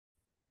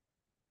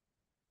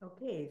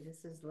Okay,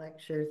 this is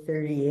lecture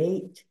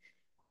 38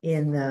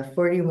 in the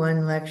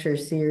 41 lecture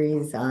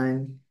series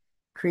on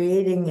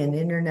creating an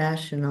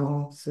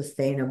international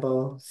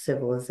sustainable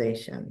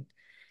civilization.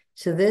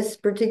 So this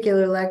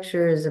particular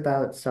lecture is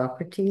about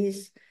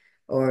Socrates,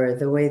 or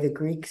the way the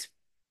Greeks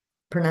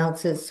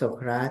pronounce it,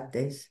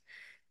 Socrates,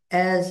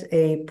 as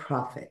a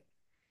prophet.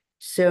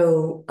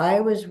 So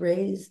I was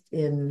raised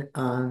in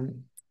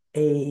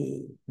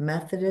a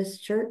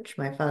Methodist church.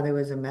 My father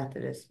was a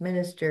Methodist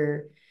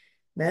minister.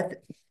 Meth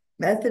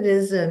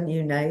Methodism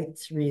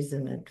unites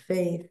reason and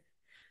faith.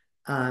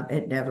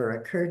 It never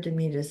occurred to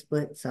me to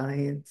split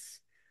science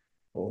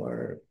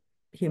or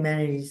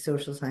humanities,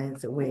 social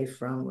science away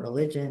from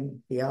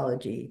religion,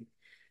 theology.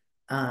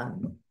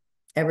 Um,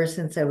 Ever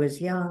since I was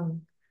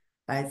young,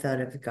 I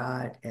thought of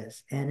God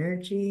as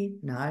energy,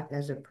 not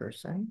as a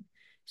person.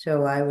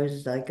 So I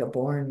was like a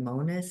born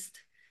monist.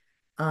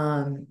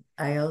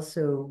 I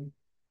also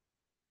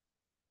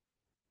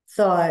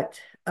thought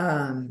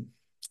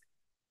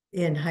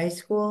in high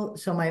school.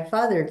 So my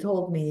father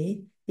told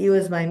me he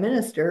was my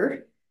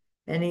minister,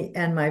 and he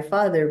and my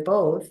father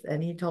both,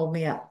 and he told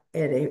me at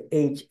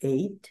age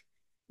 8,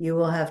 you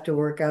will have to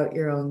work out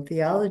your own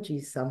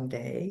theology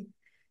someday.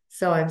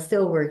 So I'm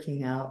still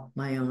working out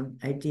my own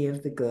idea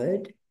of the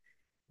good,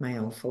 my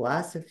own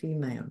philosophy,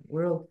 my own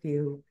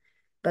worldview.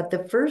 But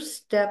the first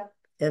step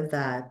of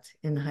that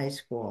in high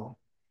school,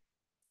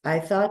 I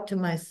thought to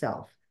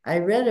myself, I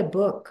read a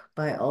book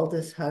by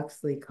Aldous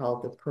Huxley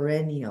called The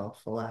Perennial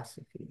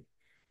Philosophy.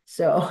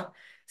 So,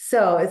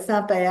 so it's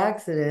not by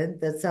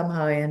accident that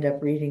somehow I end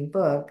up reading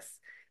books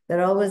that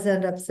always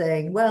end up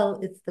saying, well,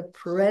 it's the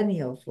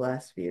perennial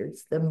philosophy, or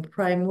it's the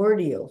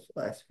primordial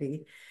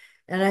philosophy.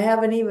 And I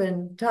haven't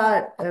even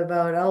taught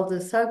about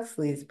Aldous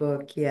Huxley's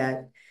book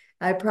yet.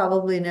 I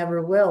probably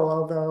never will,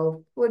 although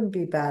it wouldn't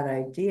be a bad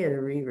idea to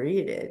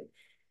reread it.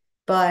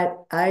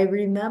 But I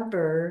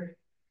remember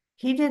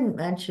he didn't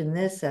mention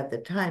this at the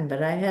time,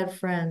 but I had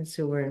friends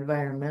who were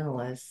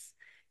environmentalists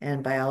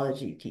and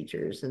biology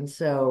teachers. And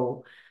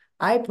so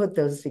I put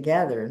those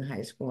together in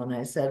high school and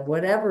I said,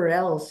 whatever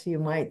else you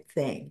might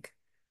think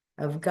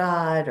of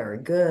God or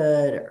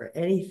good or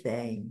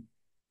anything,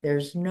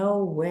 there's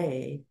no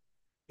way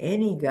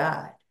any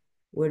God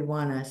would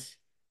want us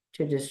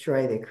to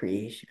destroy the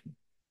creation.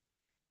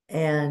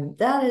 And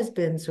that has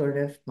been sort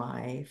of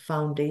my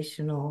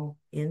foundational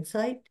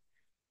insight.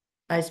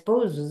 I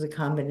suppose, was a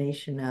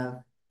combination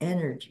of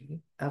energy,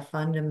 a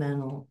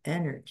fundamental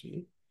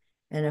energy,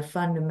 and a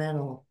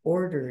fundamental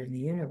order in the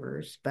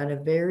universe, but a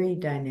very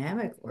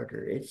dynamic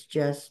order. It's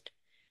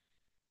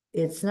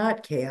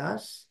not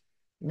chaos.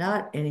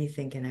 Not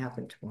anything can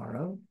happen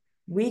tomorrow.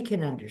 We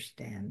can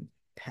understand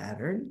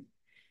pattern.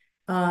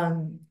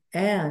 And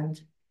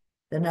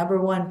the number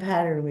one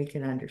pattern we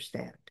can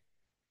understand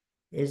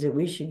is that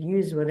we should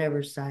use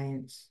whatever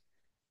science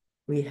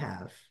we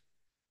have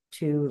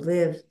to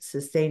live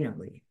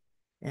sustainably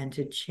and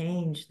to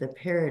change the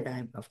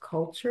paradigm of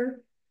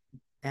culture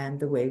and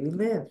the way we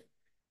live.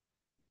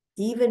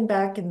 Even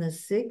back in the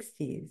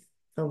 60s,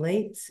 the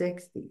late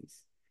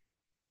 60s,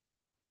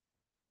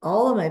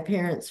 all of my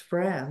parents'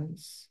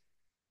 friends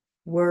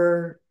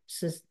were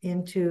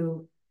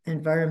into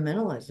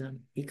environmentalism,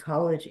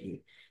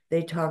 ecology.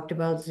 They talked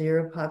about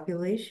zero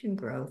population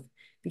growth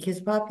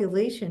because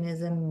population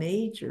is a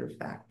major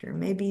factor,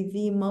 maybe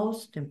the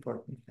most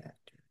important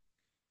factor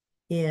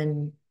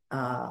in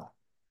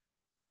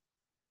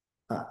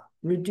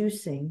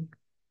reducing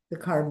the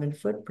carbon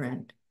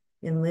footprint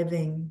in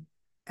living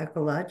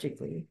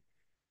ecologically.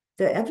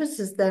 The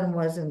emphasis then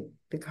wasn't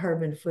the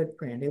carbon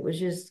footprint, it was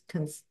just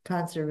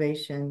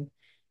conservation.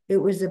 It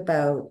was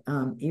about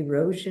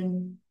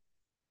erosion,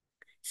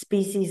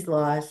 species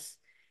loss.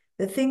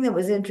 The thing that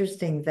was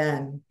interesting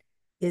then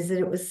is that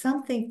it was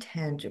something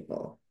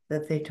tangible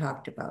that they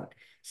talked about,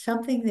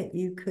 something that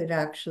you could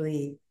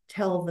actually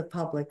tell the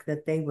public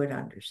that they would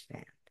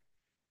understand,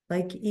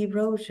 like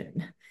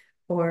erosion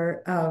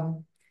or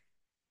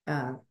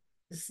uh,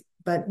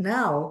 but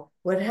now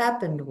what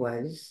happened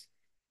was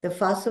the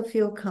fossil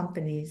fuel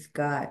companies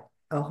got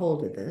a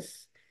hold of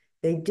this.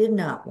 They did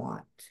not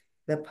want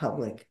the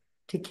public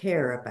to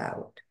care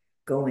about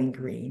going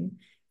green.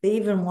 They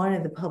even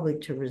wanted the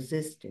public to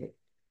resist it.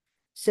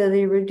 So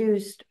they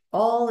reduced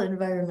all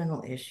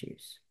environmental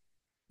issues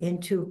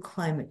into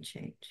climate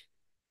change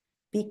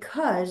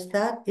because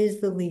that is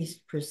the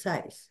least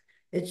precise.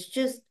 It's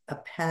just a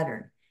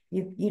pattern.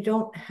 You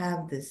don't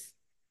have this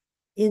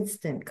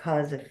instant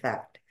cause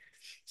effect,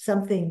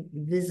 something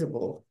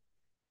visible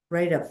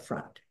right up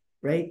front,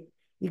 right?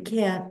 You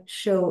can't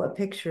show a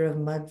picture of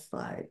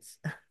mudslides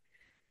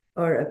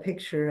or a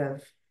picture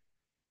of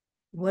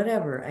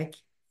whatever.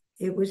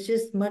 It was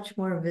just much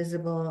more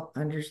visible,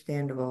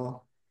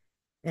 understandable,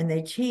 and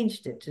they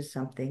changed it to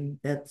something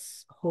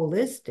that's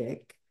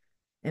holistic.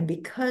 And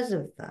because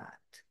of that,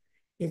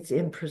 it's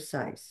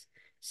imprecise.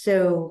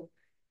 So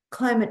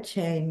climate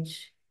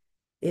change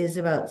is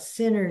about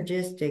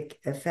synergistic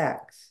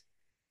effects.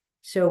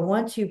 So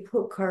once you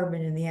put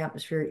carbon in the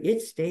atmosphere,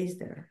 it stays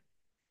there.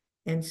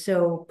 And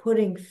so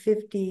putting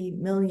 50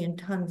 million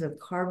tons of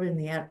carbon in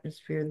the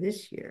atmosphere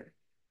this year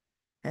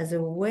has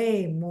a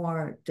way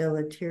more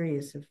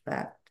deleterious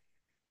effect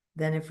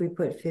than if we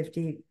put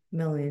 50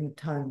 million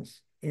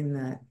tons in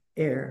the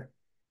air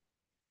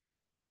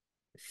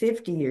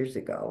 50 years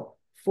ago,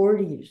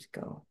 40 years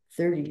ago,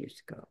 30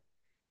 years ago,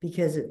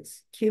 because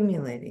it's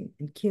accumulating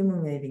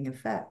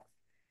effects.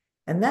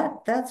 And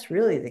that's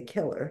really the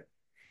killer.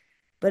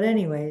 But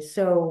anyway,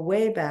 so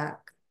way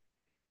back,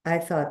 I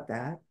thought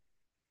that.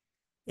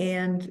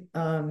 And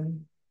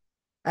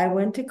I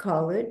went to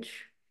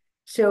college.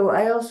 So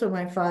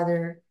my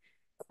father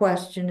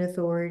questioned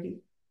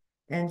authority.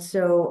 And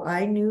so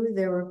I knew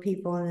there were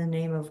people in the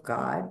name of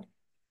God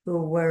who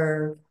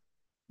were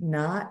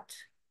not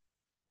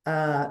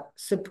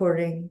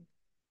supporting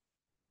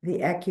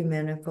the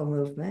ecumenical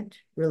movement,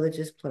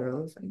 religious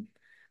pluralism.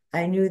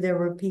 I knew there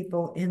were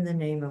people in the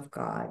name of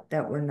God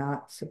that were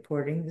not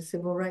supporting the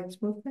civil rights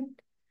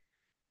movement.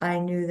 I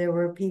knew there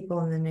were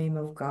people in the name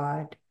of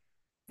God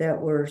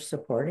that were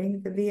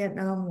supporting the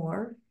Vietnam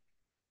War.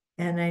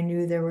 And I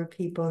knew there were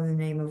people in the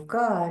name of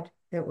God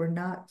that were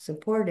not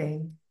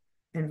supporting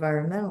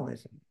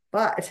environmentalism.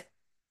 But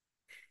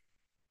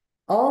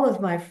all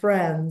of my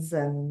friends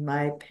and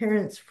my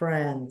parents'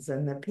 friends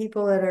and the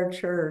people at our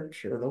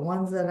church or the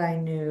ones that I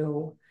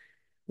knew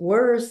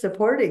were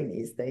supporting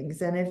these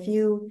things.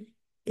 And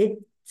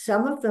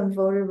some of them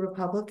voted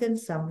Republican,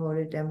 some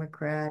voted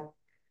Democrat,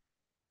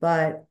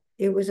 but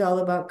it was all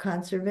about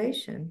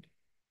conservation.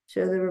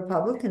 So the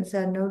Republicans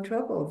had no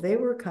trouble. They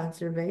were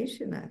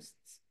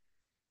conservationists.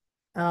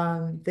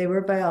 They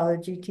were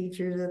biology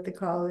teachers at the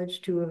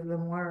college, two of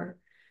them were.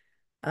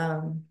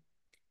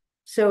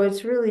 So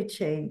it's really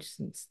changed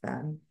since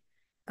then.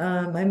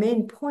 My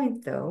main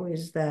point, though,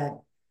 is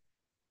that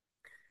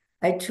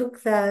I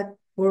took that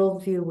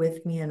worldview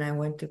with me and I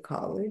went to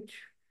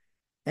college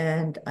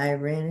and I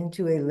ran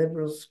into a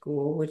liberal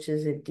school, which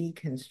is a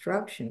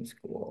deconstruction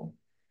school.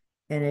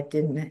 And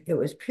it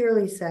was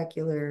purely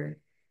secular.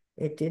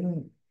 It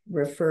didn't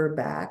refer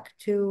back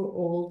to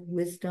old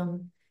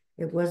wisdom.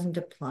 It wasn't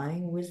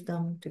applying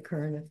wisdom to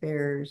current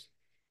affairs.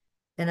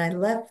 And I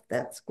left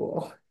that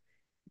school.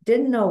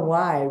 Didn't know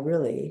why,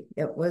 really.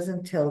 It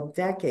wasn't until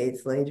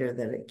decades later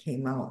that it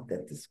came out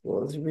that the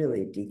school is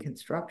really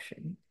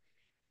deconstruction.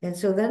 And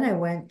so then I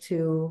went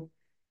to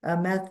a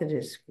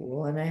Methodist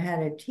school and I had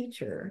a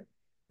teacher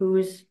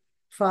whose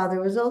father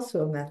was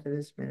also a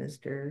Methodist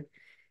minister.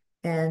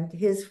 And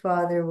his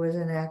father was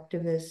an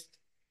activist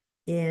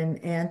in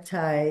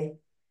anti-racism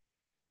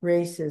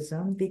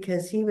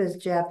because he was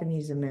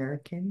Japanese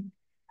American.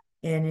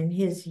 And in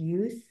his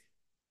youth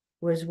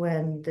was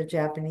when the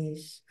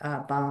Japanese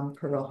bombed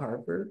Pearl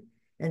Harbor.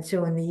 And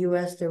so in the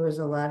US, there was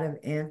a lot of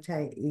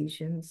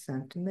anti-Asian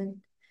sentiment.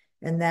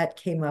 And that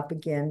came up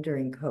again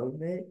during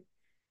COVID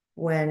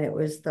when it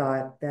was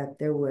thought that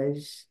there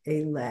was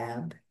a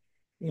lab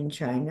in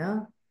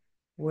China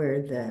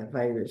where the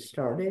virus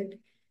started.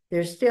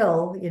 There's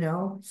still,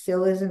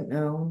 still isn't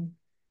known.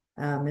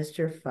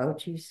 Mr.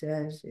 Fauci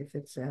says if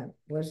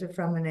was it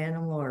from an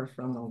animal or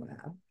from a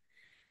lab?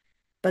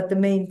 But the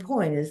main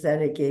point is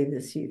that it gave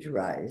this huge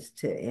rise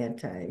to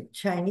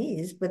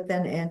anti-Chinese, but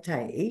then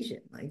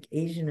anti-Asian, like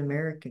Asian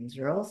Americans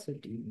are also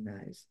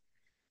demonized.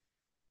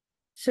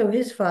 So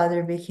his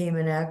father became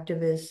an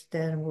activist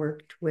and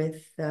worked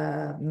with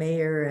the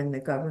mayor and the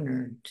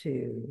governor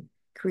to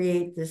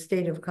create the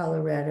state of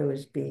Colorado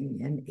as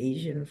being an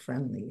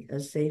Asian-friendly,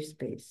 a safe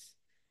space.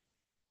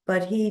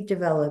 But he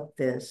developed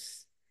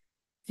this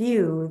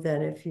view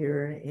that if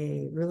you're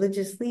a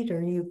religious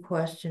leader, you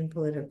question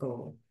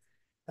political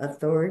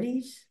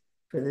authorities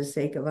for the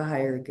sake of a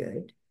higher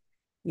good.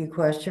 You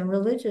question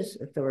religious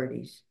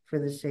authorities for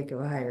the sake of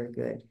a higher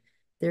good.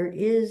 There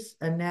is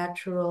a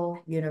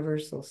natural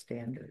universal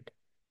standard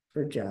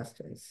for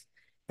justice,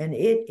 and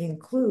it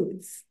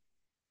includes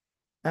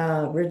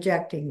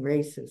rejecting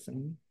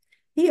racism.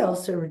 He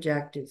also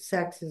rejected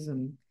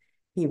sexism.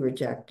 He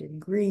rejected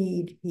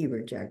greed. He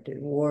rejected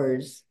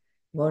wars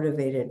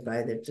motivated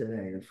by the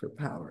desire for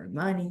power and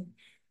money.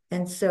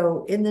 And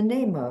so in the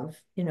name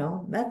of,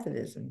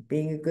 Methodism,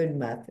 being a good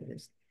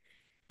Methodist.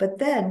 But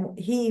then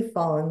he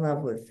fell in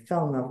love with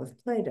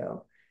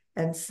Plato.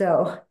 And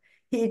so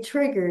he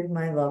triggered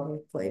my love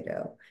of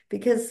Plato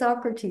because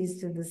Socrates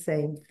did the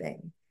same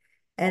thing.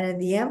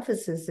 And the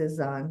emphasis is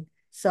on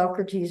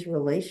Socrates'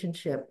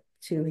 relationship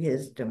to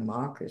his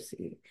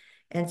democracy.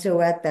 And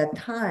so at that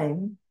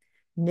time,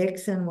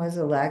 Nixon was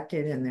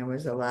elected and there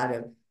was a lot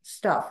of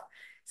stuff.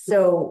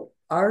 So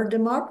our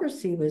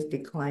democracy was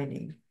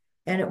declining.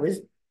 And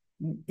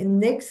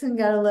Nixon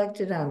got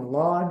elected on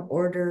law and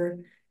order,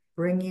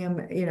 bringing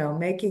him,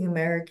 making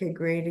America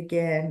great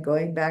again,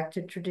 going back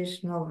to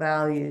traditional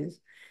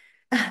values.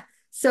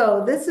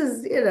 So this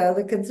is,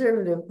 the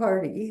conservative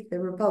party. The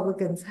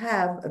Republicans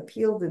have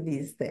appealed to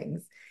these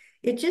things.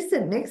 It's just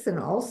that Nixon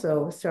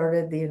also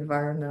started the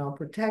Environmental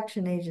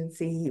Protection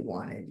Agency. He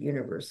wanted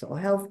universal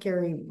health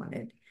care. He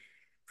wanted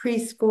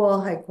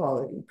preschool, high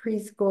quality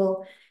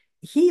preschool.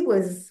 He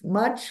was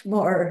much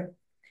more,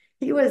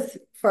 he was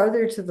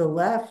farther to the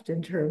left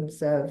in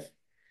terms of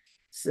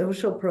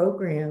social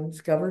programs,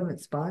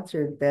 government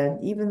sponsored, than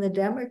even the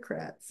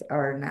Democrats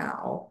are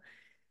now.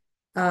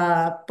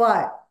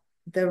 But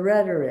the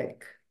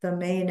rhetoric, the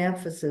main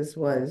emphasis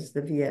was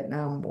the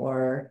Vietnam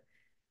War,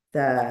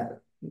 the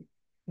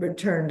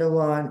return to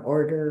law and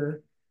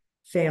order,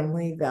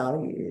 family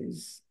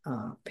values,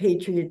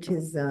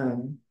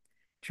 patriotism,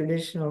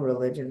 traditional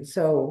religion.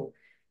 So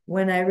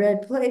when I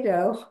read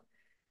Plato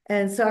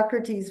and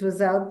Socrates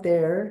was out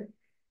there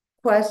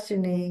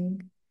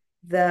questioning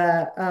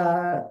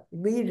the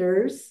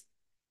leaders,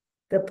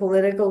 the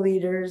political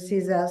leaders,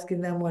 he's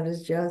asking them what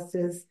is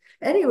justice.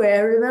 Anyway, I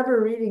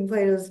remember reading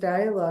Plato's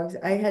dialogues.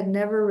 I had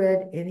never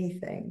read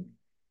anything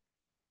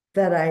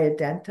that I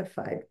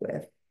identified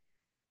with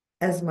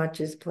as much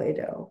as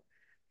Plato.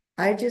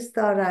 I just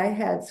thought I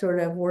had sort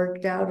of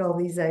worked out all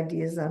these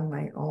ideas on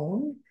my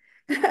own.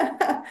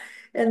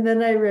 And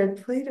then I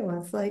read Plato,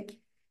 and it's like,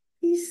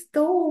 he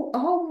stole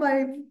all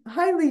my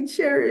highly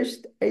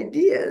cherished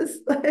ideas.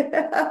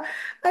 I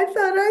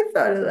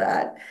thought of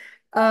that.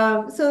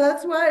 So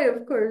that's why,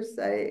 of course,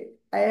 I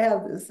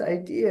have this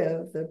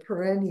idea of the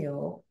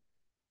perennial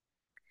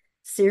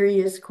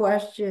serious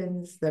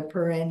questions, the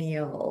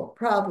perennial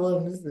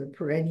problems, the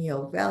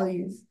perennial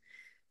values.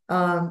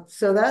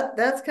 So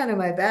that's kind of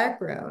my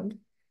background,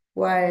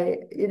 why,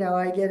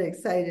 I get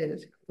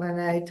excited when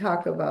I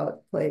talk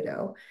about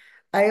Plato.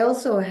 I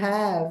also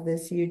have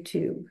this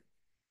YouTube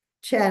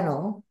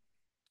channel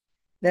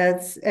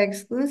that's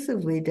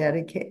exclusively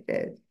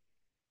dedicated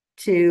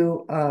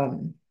to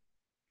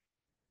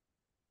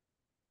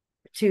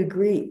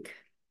Greek,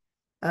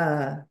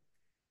 uh,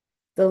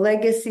 the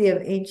legacy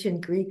of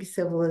ancient Greek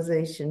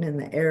civilization in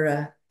the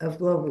era of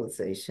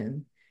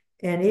globalization.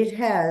 And it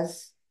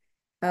has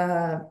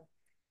 10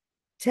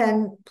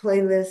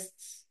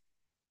 playlists.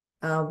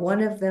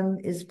 One of them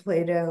is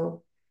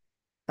Plato.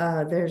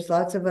 There's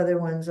lots of other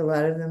ones, a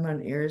lot of them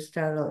on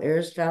Aristotle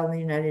and the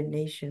United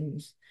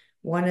Nations.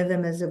 One of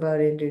them is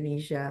about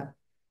Indonesia.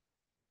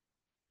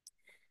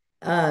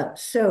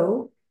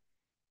 So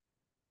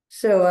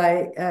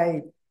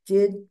I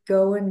did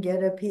go and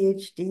get a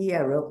PhD.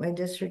 I wrote my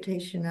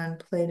dissertation on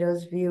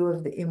Plato's view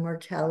of the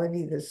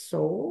immortality of the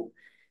soul.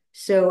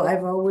 So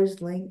I've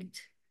always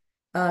linked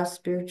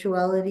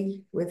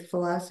spirituality with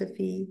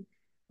philosophy,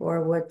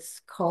 or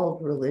what's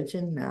called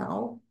religion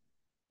now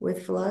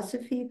with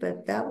philosophy,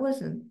 but that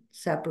wasn't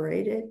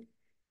separated.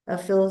 A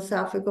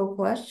philosophical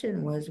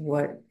question was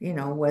whether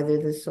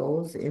the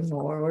soul's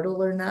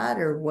immortal or not,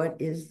 or what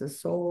is the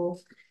soul.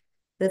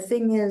 The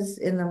thing is,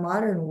 in the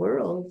modern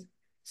world,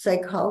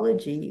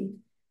 psychology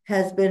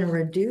has been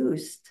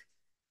reduced,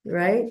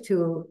 right,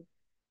 to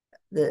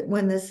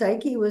when the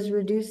psyche was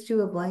reduced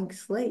to a blank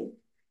slate,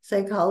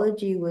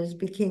 psychology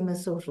became a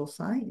social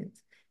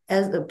science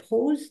as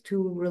opposed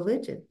to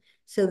religion.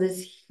 So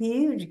this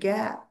huge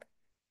gap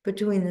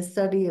between the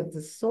study of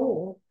the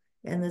soul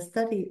and the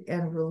study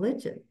and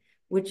religion,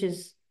 which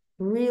is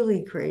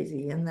really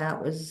crazy. And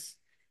that was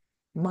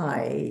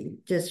my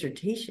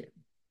dissertation,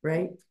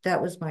 right?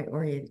 That was my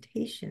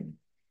orientation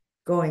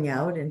going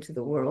out into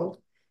the world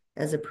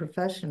as a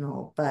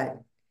professional. But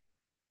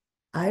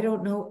I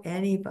don't know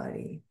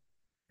anybody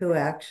who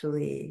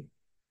actually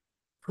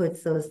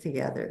puts those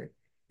together.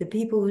 The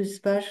people who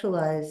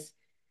specialize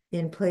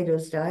in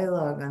Plato's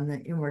dialogue on the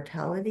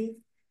immortality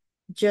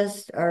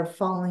just are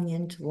falling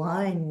into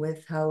line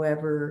with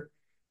however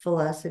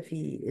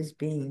philosophy is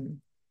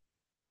being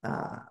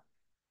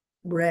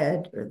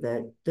read, or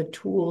the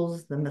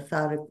tools, the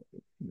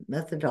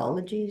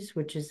methodologies,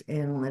 which is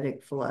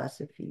analytic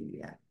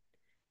philosophy,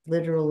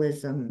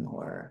 literalism,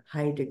 or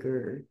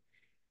Heidegger.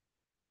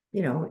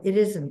 It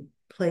isn't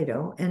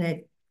Plato, and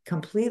it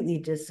completely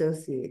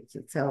dissociates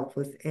itself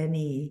with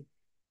any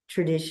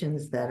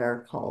traditions that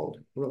are called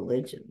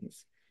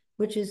religions,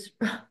 which is,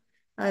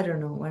 I don't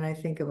know, when I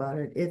think about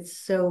it, it's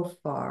so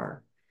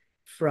far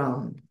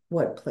from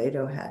what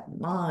Plato had in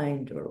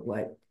mind, or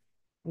what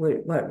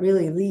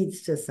really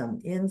leads to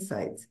some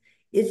insights.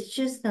 It's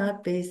just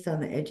not based on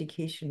the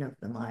education of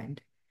the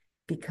mind,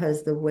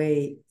 because the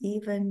way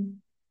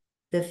even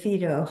the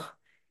Phaedo,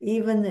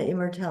 even the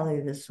immortality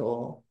of the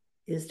soul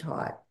is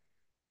taught,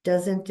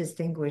 doesn't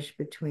distinguish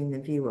between the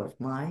view of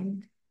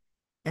mind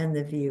and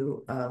the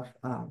view of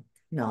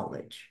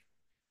knowledge,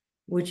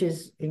 which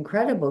is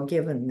incredible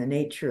given the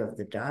nature of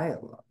the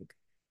dialogue,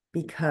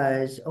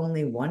 because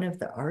only one of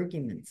the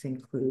arguments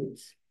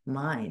includes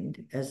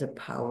mind as a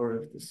power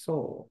of the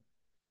soul.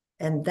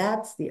 And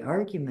that's the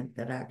argument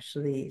that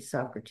actually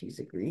Socrates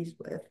agrees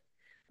with,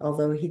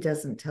 although he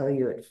doesn't tell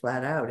you it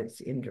flat out, it's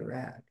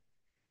indirect.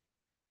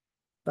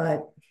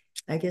 But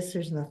I guess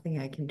there's nothing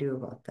I can do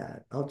about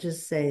that. I'll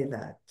just say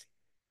that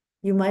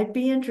you might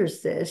be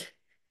interested.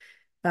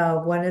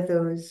 One of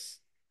those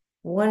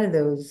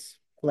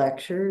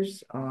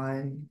lectures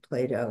on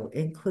Plato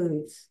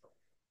includes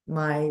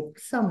my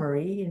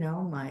summary,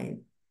 my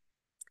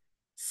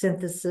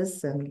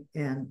synthesis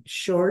and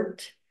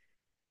short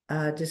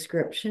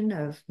description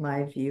of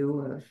my view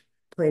of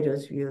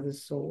Plato's view of the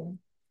soul.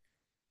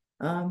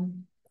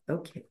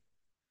 Okay.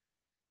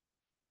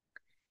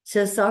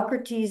 So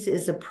Socrates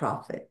is a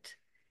prophet,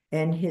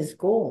 and his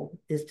goal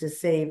is to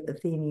save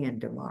Athenian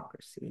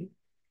democracy.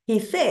 He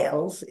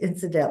fails,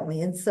 incidentally,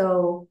 and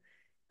so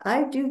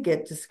I do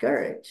get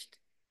discouraged,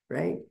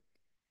 right?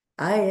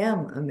 I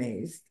am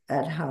amazed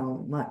at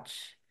how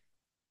much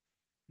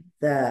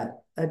the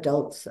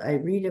adults I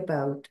read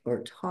about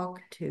or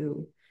talk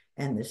to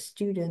and the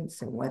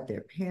students and what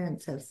their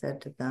parents have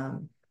said to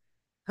them,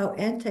 how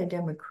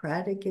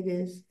anti-democratic it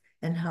is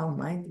and how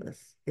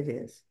mindless it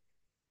is.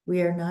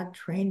 We are not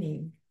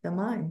training the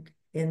mind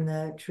in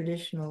the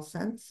traditional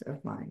sense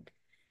of mind.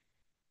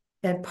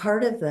 And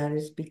part of that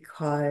is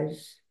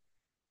because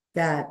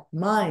that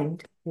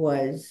mind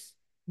was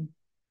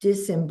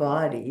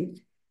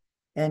disembodied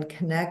and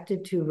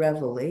connected to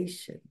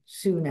revelation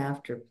soon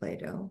after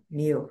Plato,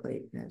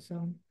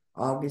 Neoplatonism,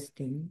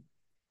 Augustine.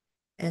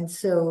 And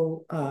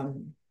so,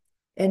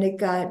 and it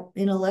got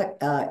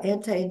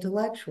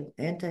anti-intellectual,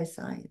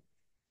 anti-science.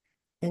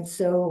 And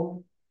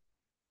so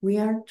we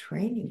aren't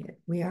training it.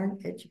 We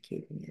aren't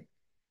educating it.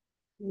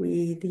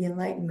 The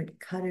Enlightenment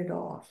cut it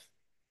off.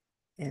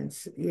 And,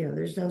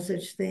 there's no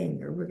such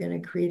thing, or we're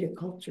going to create a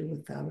culture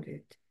without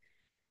it.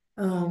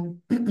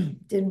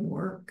 Didn't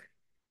work.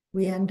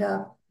 We end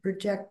up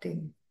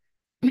rejecting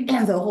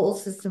the whole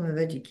system of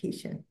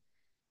education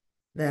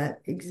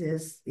that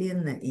exists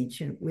in the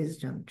ancient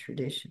wisdom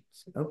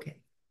traditions. Okay.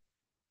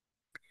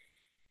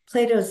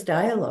 Plato's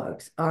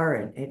dialogues are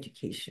an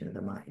education of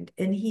the mind,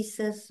 and he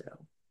says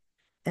so.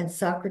 And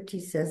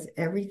Socrates says,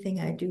 everything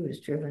I do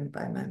is driven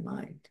by my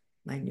mind,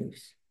 my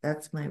nous.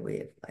 That's my way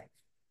of life.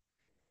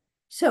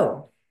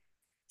 So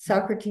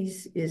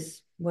Socrates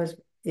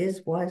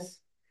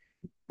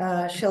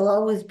shall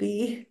always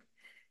be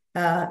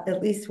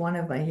at least one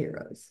of my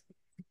heroes.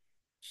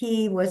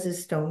 He was a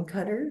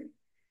stonecutter.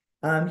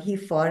 He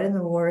fought in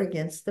the war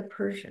against the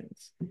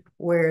Persians,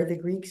 where the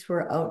Greeks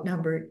were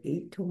outnumbered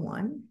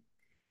 8-1,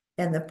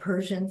 and the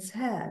Persians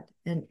had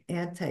an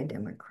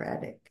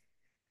anti-democratic,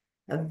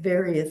 a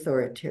very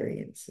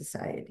authoritarian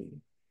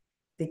society.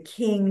 The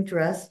king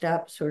dressed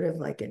up sort of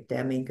like a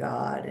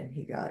demigod, and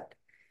he got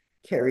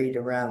carried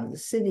around the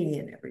city,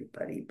 and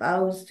everybody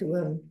bows to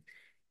him.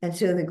 And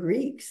so the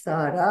Greeks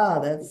thought,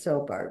 that's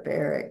so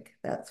barbaric.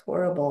 That's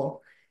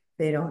horrible.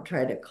 They don't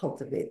try to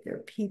cultivate their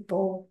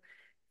people.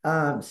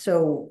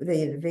 So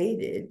they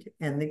invaded,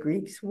 and the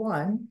Greeks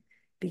won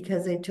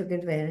because they took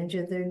advantage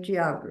of their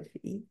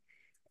geography.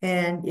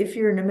 And if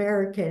you're an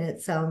American,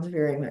 it sounds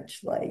very much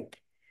like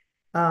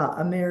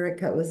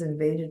America was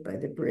invaded by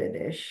the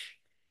British,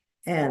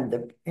 and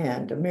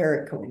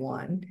America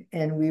won,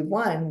 and we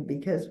won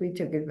because we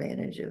took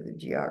advantage of the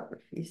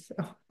geography.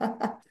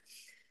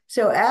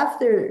 So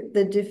after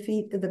the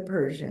defeat of the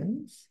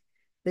Persians,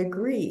 the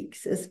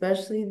Greeks,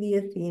 especially the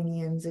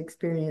Athenians,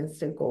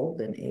 experienced a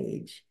golden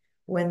age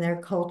when their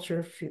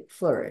culture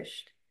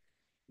flourished.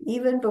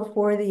 Even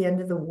before the end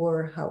of the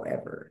war,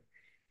 however,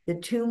 the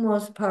two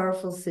most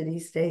powerful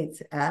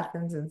city-states,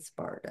 Athens and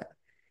Sparta,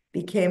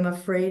 became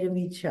afraid of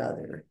each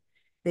other.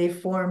 They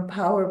formed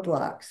power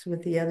blocks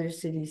with the other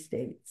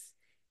city-states,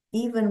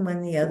 even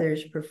when the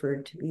others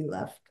preferred to be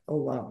left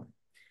alone.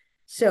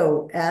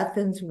 So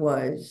Athens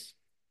was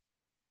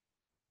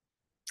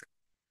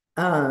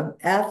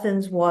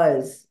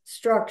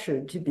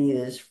structured to be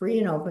this free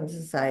and open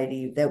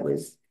society that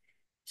was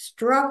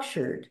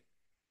structured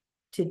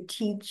to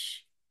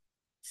teach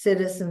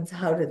citizens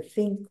how to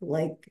think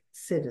like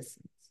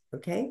citizens,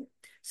 okay?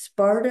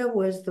 Sparta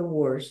was the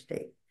war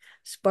state.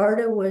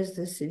 Sparta was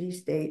the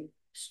city-state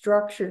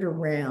structured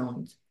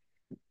around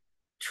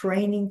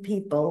training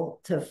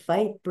people to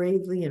fight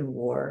bravely in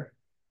war,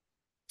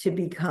 to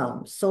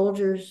become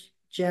soldiers,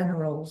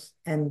 generals,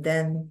 and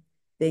then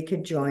they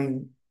could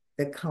join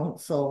the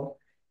council.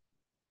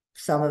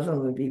 Some of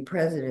them would be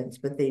presidents,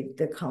 but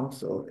the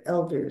council of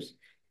elders.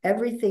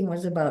 Everything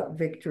was about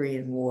victory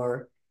in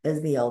war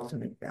as the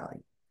ultimate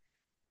value.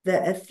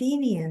 The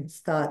Athenians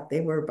thought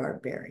they were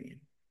barbarian.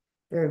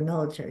 They're a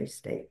military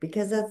state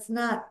because that's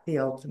not the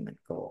ultimate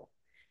goal.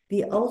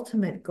 The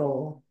ultimate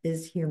goal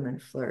is human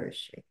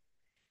flourishing.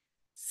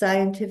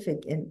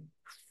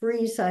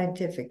 Free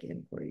scientific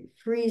inquiry,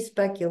 free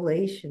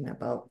speculation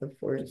about the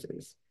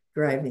forces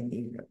driving the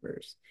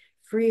universe,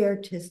 free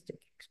artistic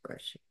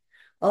expression.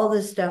 All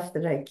the stuff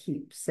that I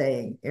keep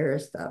saying,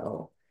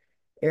 Aristotle's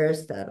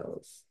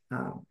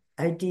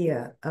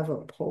idea of a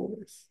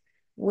polis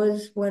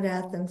was what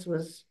Athens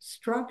was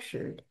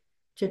structured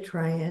to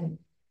try and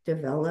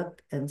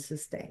develop and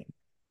sustain.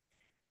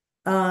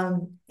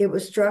 It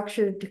was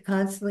structured to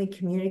constantly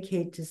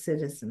communicate to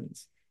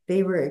citizens.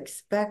 They were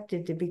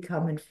expected to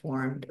become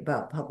informed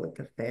about public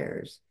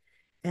affairs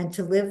and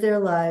to live their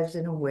lives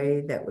in a way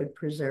that would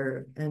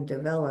preserve and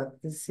develop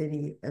the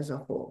city as a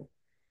whole.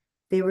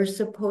 They were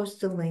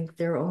supposed to link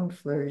their own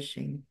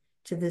flourishing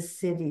to the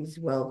city's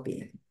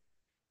well-being.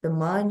 The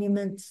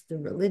monuments, the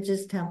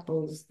religious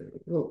temples, the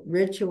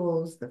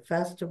rituals, the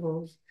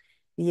festivals,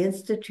 the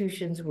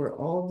institutions were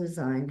all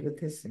designed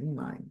with this in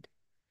mind.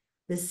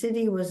 The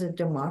city was a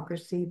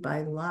democracy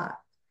by lot.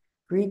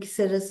 Greek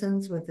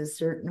citizens with a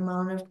certain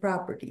amount of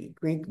property,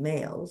 Greek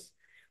males,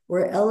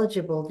 were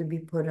eligible to be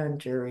put on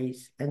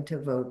juries and to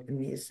vote in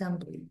the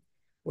assembly,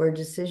 where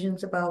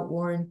decisions about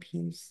war and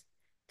peace,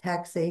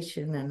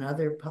 taxation, and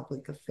other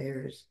public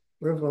affairs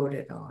were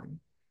voted on.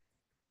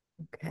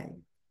 Okay.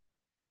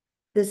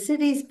 The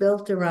city's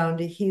built around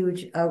a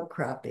huge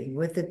outcropping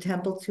with the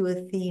temple to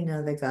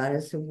Athena, the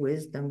goddess of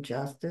wisdom,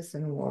 justice,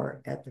 and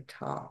war at the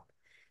top.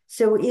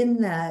 So in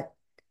that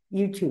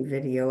YouTube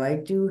video, I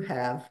do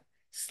have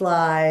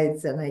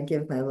slides and I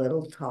give my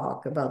little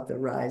talk about the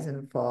rise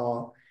and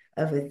fall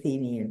of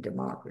Athenian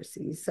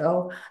democracy.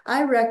 So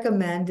I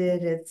recommend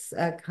it. It's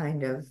a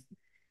kind of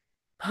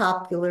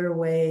popular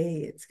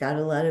way. It's got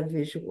a lot of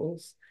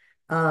visuals.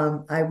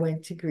 I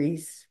went to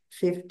Greece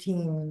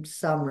 15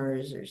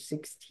 summers or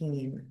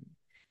 16.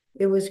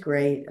 It was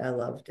great. I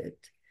loved it.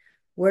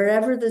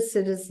 Wherever the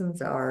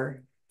citizens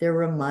are, they're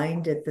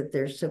reminded that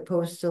they're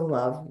supposed to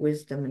love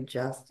wisdom and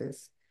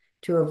justice,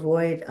 to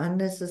avoid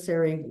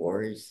unnecessary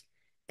wars,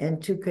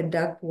 and to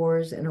conduct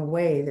wars in a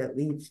way that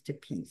leads to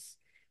peace.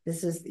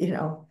 This is,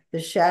 the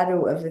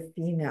shadow of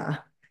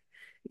Athena,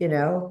 you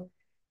know,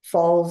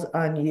 falls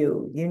on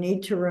you. You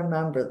need to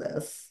remember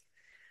this.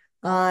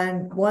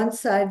 On one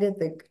side of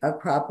the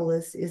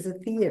Acropolis is a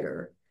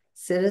theater.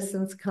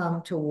 Citizens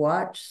come to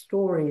watch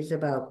stories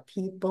about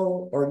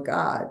people or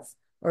gods,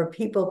 or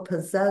people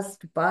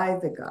possessed by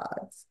the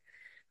gods,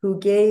 who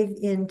gave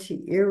in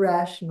to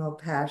irrational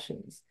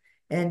passions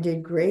and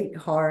did great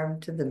harm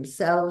to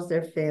themselves,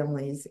 their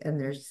families, and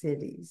their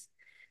cities.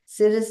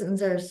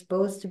 Citizens are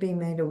supposed to be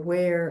made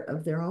aware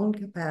of their own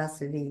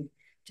capacity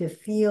to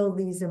feel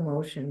these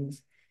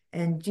emotions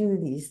and do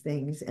these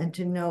things, and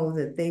to know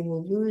that they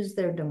will lose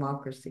their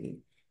democracy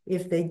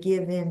if they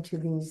give in to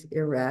these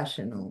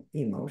irrational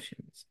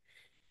emotions.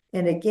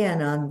 And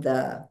again, on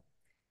the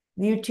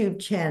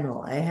YouTube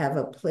channel, I have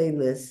a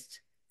playlist,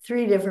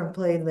 3 different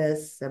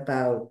playlists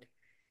about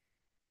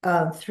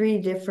 3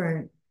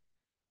 different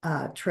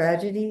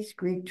tragedies,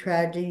 Greek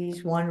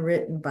tragedies, one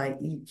written by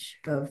each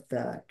of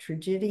the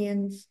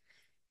tragedians.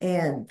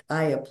 And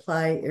I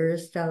apply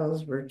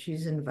Aristotle's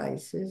virtues and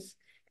vices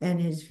and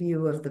his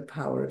view of the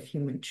power of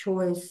human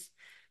choice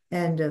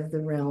and of the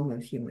realm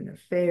of human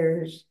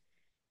affairs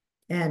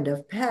and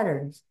of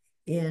patterns.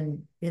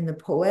 In the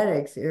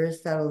Poetics,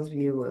 Aristotle's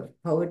view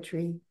of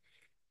poetry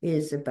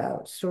is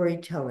about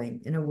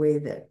storytelling in a way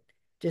that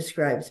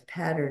describes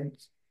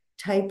patterns,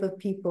 type of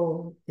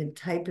people in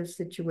type of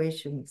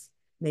situations,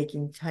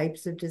 making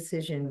types of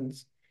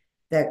decisions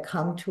that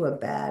come to a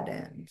bad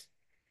end.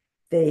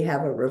 They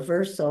have a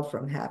reversal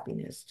from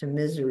happiness to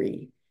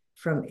misery,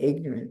 from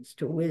ignorance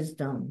to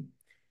wisdom.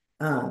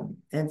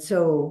 And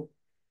so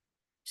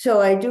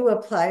I do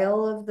apply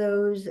all of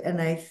those,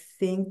 and I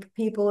think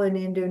people in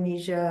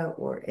Indonesia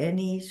or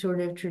any sort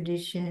of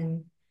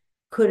tradition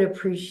could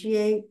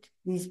appreciate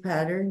these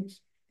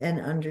patterns and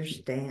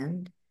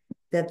understand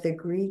that the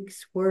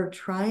Greeks were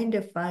trying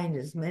to find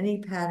as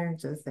many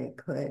patterns as they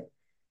could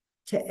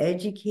to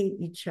educate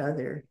each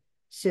other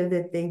so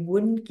that they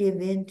wouldn't give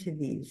in to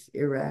these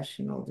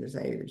irrational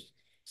desires.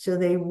 So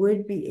they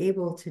would be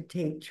able to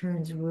take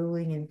turns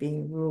ruling and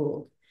being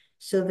ruled.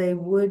 So they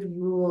would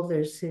rule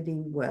their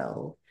city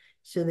well.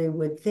 So they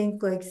would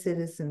think like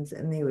citizens,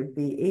 and they would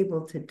be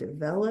able to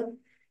develop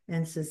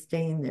and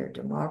sustain their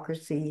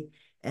democracy,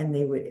 and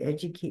they would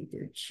educate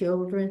their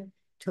children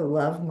to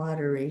love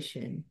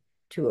moderation,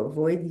 to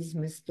avoid these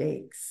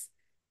mistakes,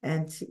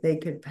 and they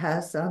could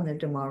pass on the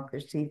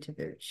democracy to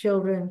their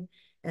children,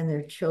 and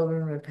their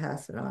children would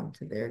pass it on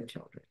to their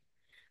children.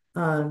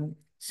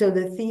 So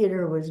the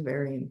theater was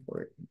very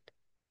important,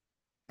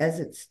 as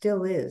it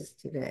still is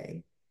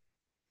today.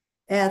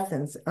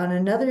 Athens, on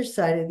another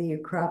side of the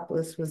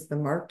Acropolis, was the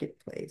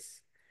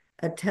marketplace.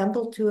 A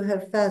temple to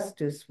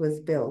Hephaestus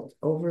was built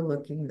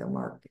overlooking the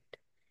market.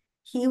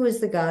 He was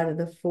the god of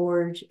the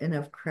forge and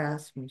of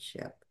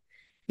craftsmanship.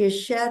 His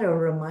shadow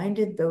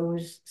reminded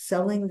those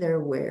selling their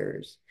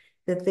wares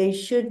that they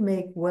should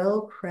make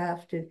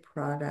well-crafted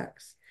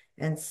products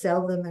and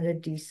sell them at a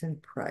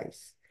decent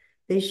price.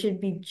 They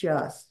should be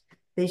just.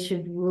 They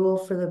should rule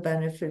for the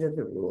benefit of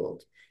the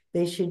ruled.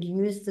 They should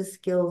use the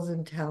skills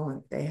and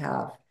talent they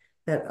have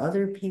that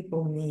other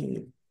people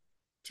need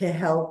to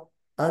help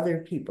other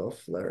people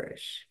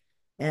flourish.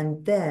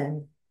 And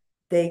then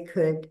they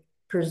could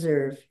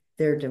preserve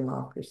their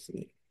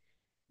democracy.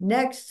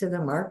 Next to the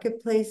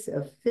marketplace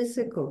of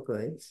physical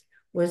goods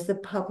was the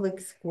public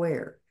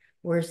square,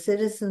 where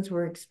citizens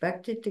were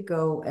expected to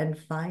go and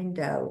find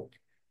out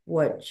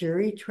what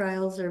jury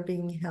trials are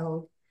being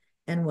held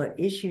and what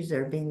issues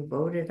are being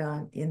voted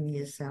on in the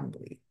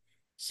assembly.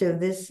 So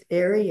this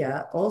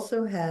area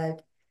also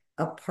had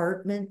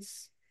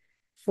apartments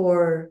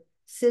for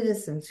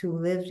citizens who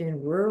lived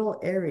in rural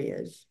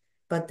areas,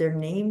 but their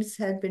names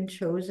had been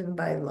chosen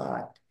by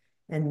lot,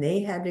 and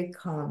they had to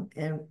come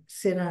and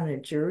sit on a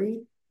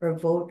jury or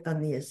vote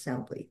on the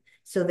assembly.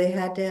 So they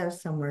had to have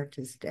somewhere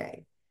to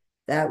stay.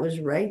 That was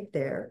right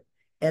there.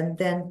 And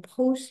then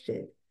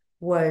posted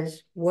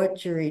was what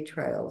jury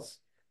trials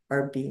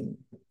are being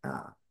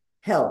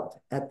held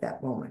at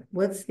that moment.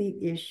 What's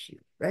the issue,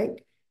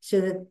 right?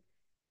 So that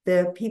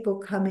the people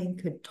coming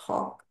could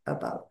talk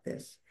about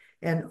this.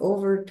 And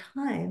over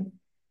time,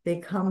 they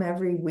come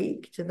every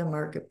week to the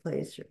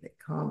marketplace, or they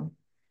come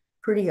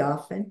pretty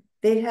often.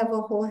 They'd have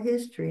a whole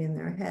history in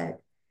their head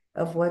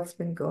of what's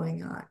been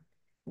going on.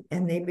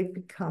 And they would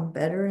become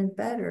better and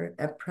better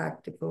at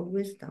practical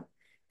wisdom.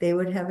 They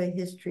would have a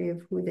history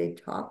of who they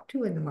talked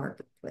to in the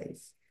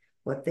marketplace,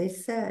 what they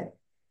said.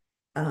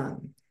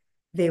 Um,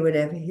 they would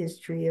have a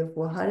history of,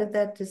 well, how did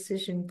that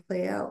decision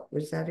play out?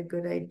 Was that a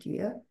good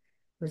idea?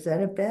 Was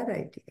that a bad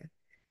idea?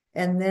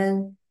 And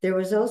then there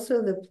was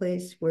also the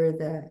place where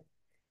the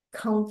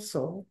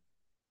council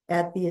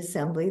at the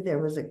assembly, there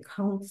was a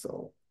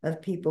council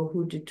of people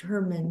who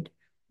determined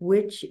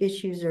which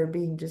issues are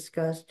being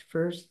discussed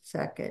first,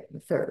 second,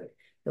 and third,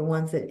 the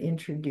ones that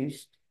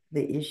introduced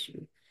the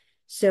issue.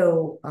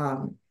 So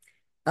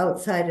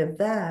outside of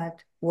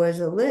that was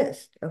a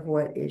list of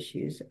what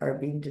issues are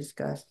being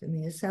discussed in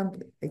the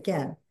assembly.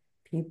 Again,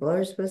 people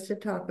are supposed to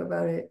talk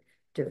about it,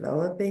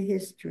 develop a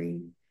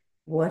history.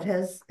 What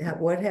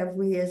have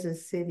we as a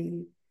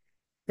city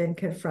been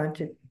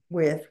confronted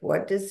with?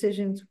 What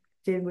decisions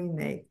did we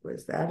make?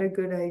 Was that a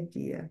good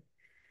idea?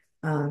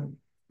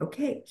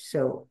 Okay,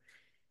 so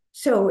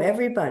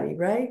everybody,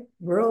 right?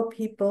 Rural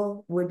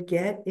people would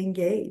get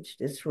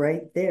engaged. It's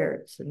right there.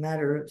 It's a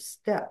matter of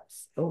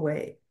steps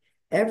away.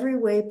 Every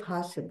way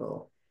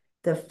possible,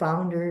 the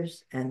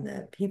founders and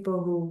the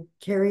people who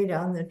carried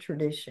on the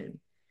tradition,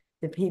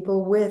 the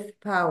people with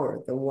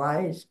power, the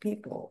wise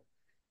people,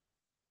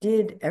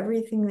 did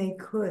everything they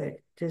could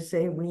to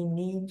say, we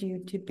need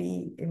you to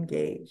be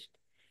engaged.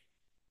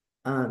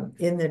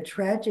 In the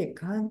tragic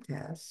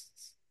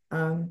contests,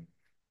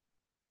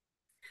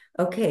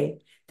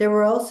 okay, there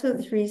were also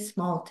 3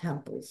 small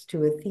temples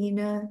to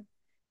Athena,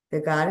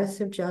 the goddess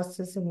of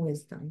justice and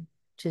wisdom,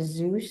 to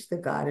Zeus, the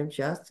god of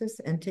justice,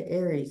 and to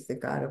Ares, the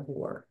god of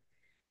war.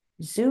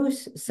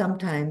 Zeus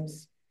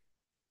sometimes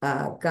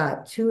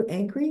got too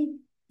angry.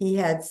 He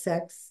had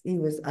sex. He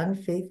was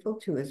unfaithful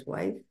to his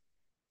wife.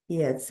 He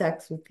had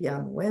sex with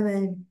young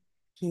women.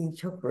 He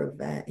took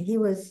revenge. He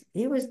was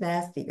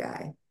nasty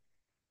guy.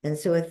 And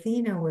so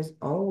Athena was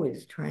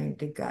always trying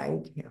to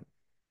guide him.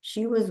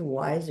 She was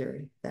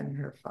wiser than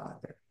her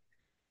father.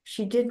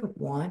 She didn't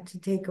want to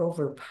take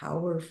over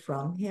power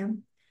from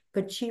him,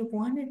 but she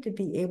wanted to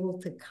be able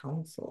to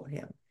counsel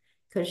him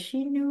because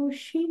she knew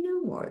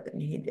more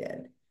than he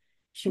did.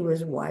 She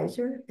was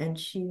wiser and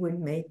she would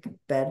make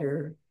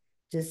better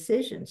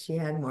decisions. She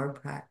had more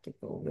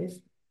practical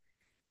wisdom.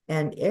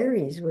 And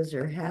Ares was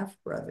her half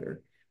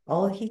brother.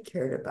 All he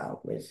cared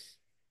about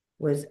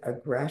was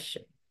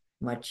aggression,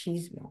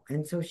 machismo.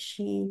 And so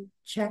she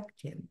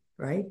checked him,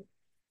 right?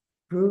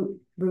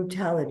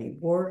 Brutality.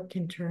 War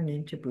can turn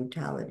into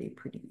brutality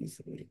pretty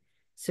easily.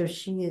 So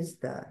she is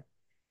the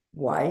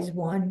wise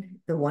one,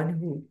 the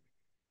one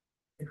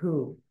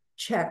who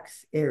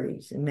checks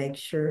Ares and makes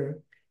sure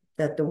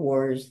that the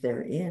wars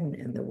they're in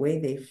and the way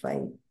they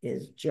fight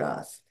is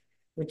just,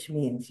 which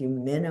means you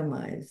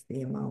minimize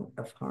the amount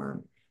of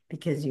harm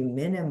because you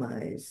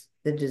minimize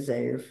the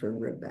desire for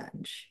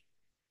revenge.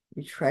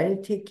 You try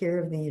to take care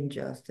of the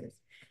injustice.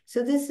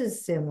 So this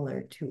is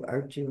similar to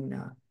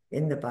Arjuna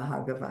in the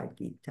Bhagavad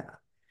Gita.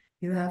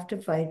 You have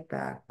to fight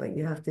back, but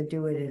you have to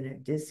do it in a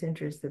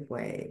disinterested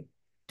way.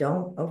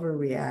 Don't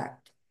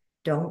overreact.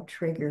 Don't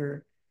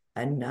trigger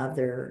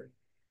another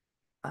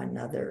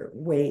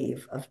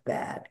wave of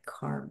bad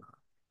karma.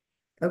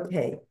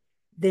 Okay,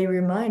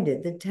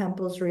 the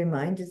temples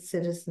reminded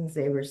citizens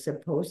they were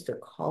supposed to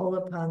call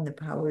upon the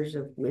powers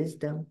of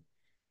wisdom,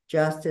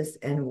 justice,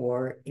 and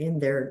war in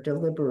their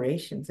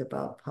deliberations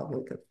about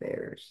public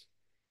affairs.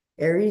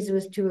 Ares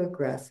was too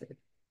aggressive.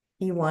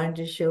 He wanted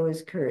to show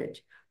his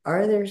courage.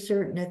 Are there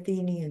certain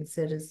Athenian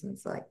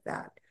citizens like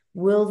that?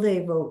 Will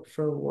they vote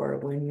for war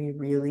when we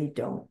really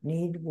don't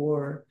need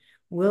war?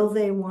 Will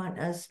they want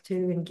us to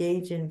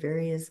engage in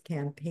various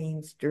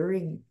campaigns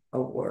during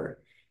a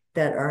war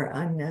that are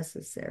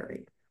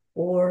unnecessary?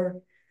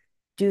 Or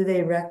do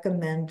they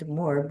recommend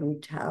more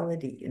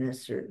brutality in a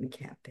certain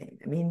campaign?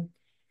 I mean,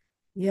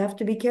 you have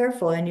to be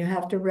careful and you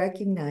have to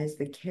recognize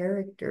the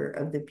character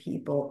of the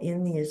people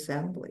in the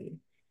assembly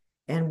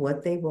and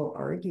what they will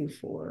argue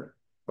for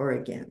or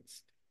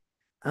against.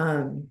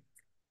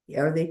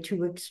 Are they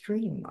too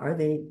extreme? Are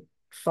they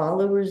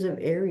followers of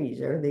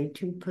Ares? Are they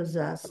too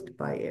possessed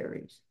by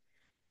Ares?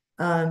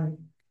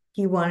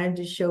 He wanted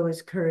to show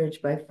his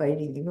courage by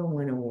fighting even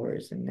when a war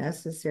isn't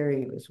necessary.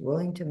 He was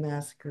willing to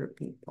massacre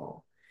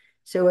people.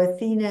 So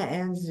Athena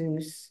and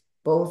Zeus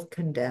both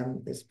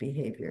condemned this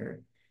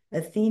behavior.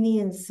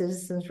 Athenian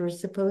citizens were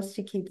supposed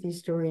to keep these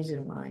stories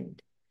in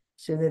mind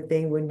so that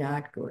they would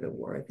not go to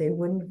war. They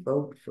wouldn't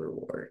vote for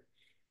war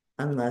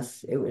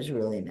unless it was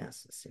really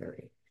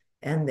necessary.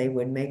 And they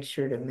would make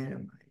sure to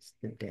minimize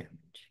the damage.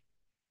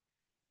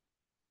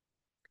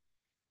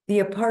 The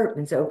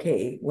apartments,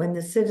 okay, when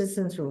the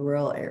citizens were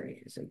rural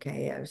areas,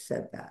 okay, I've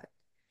said that.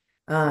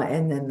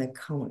 And then the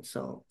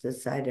council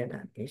decided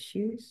on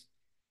issues.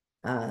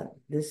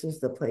 This is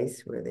the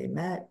place where they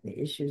met, the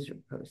issues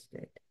were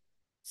posted.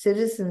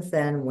 Citizens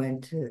then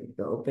went to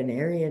the open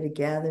area to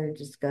gather,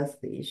 discuss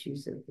the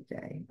issues of the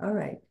day. All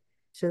right.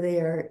 So they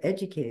are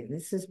educated.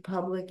 This is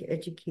public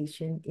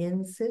education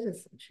in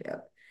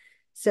citizenship.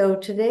 So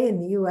today in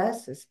the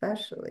US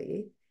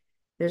especially,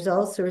 there's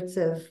all sorts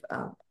of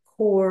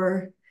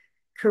core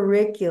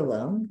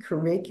curriculum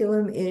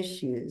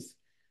issues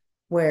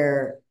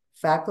where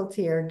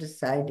faculty are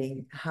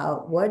deciding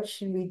what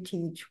should we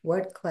teach,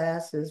 what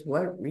classes,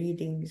 what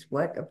readings,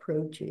 what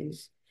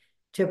approaches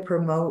to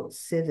promote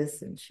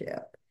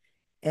citizenship.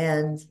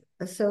 And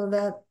so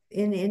that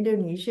in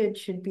Indonesia, it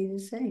should be the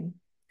same.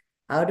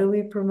 How do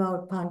we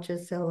promote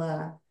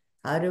Pancasila?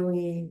 How do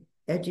we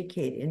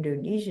educate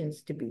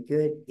Indonesians to be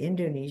good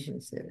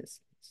Indonesian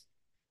citizens?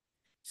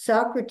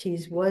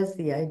 Socrates was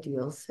the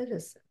ideal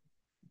citizen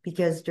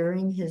because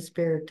during his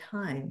spare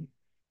time,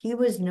 he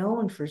was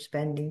known for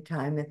spending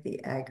time at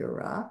the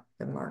agora,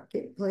 the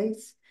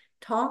marketplace,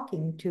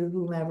 talking to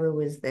whomever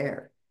was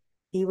there.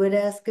 He would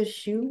ask a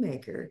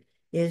shoemaker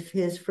if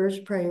his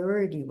first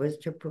priority was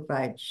to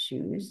provide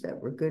shoes that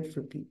were good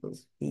for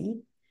people's feet,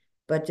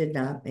 but did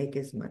not make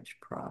as much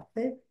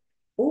profit,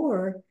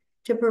 or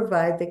to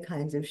provide the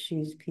kinds of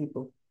shoes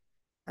people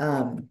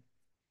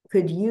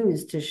could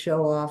use to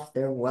show off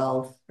their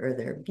wealth or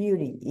their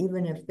beauty,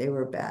 even if they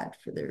were bad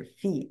for their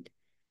feet,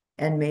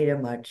 and made a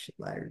much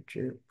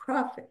larger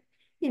profit.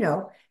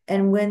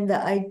 And when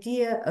the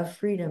idea of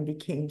freedom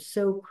became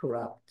so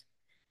corrupt,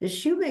 the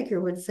shoemaker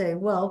would say,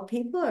 well,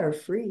 people are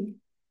free.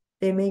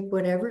 They make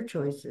whatever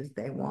choices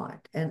they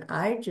want, and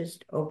I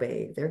just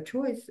obey their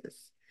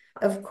choices.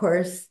 Of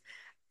course,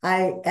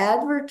 I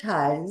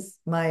advertise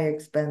my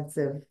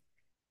expensive,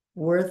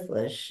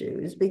 worthless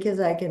shoes because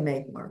I can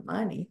make more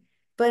money.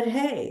 But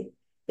hey,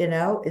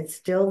 it's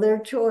still their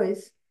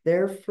choice.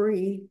 They're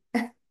free.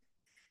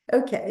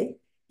 Okay.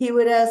 He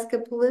would ask a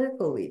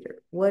political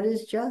leader, what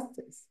is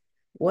justice?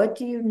 What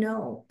do you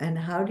know? And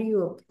how do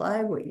you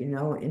apply what you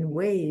know in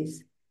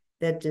ways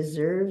that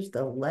deserves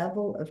the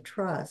level of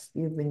trust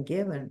you've been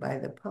given by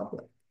the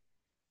public,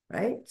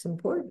 right? It's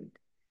important.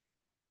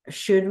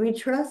 Should we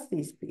trust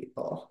these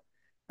people?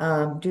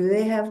 Do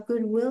they have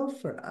goodwill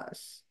for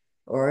us?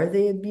 Or are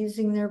they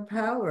abusing their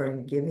power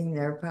and giving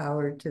their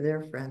power to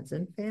their friends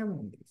and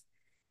families?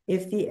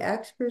 If the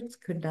experts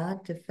could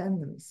not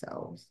defend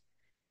themselves,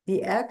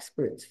 the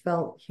experts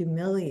felt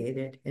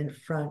humiliated in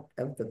front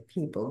of the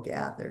people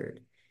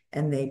gathered,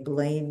 and they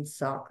blamed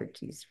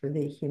Socrates for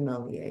the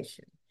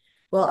humiliation.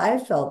 Well, I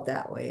felt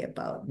that way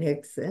about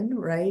Nixon,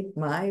 right?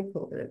 My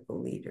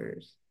political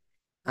leaders.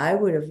 I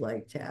would have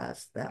liked to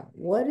ask them,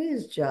 what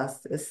is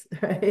justice,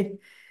 right?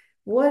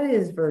 What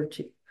is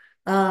virtue?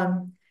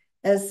 Um,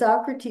 as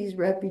Socrates'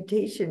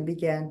 reputation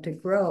began to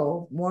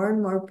grow, more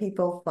and more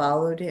people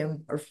followed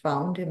him or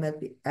found him at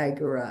the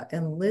agora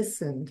and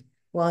listened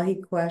while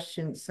he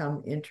questioned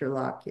some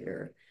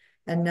interlocutor.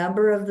 A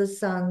number of the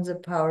sons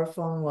of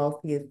powerful and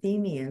wealthy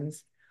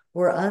Athenians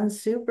were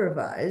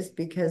unsupervised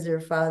because their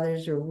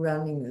fathers were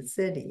running the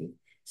city,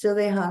 so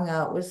they hung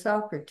out with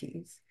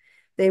Socrates.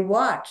 They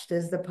watched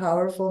as the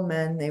powerful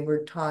men they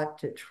were taught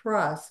to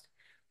trust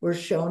were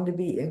shown to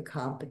be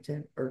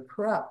incompetent or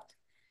corrupt.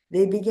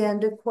 They began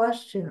to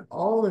question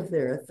all of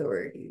their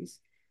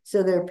authorities,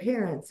 so their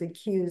parents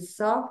accused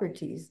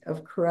Socrates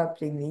of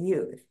corrupting the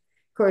youth.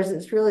 Of course,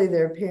 it's really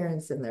their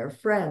parents and their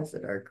friends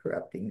that are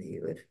corrupting the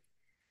youth.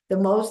 The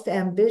most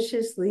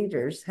ambitious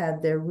leaders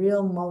hid their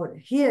real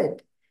motives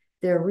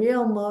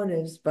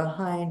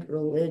behind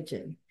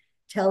religion,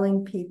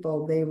 telling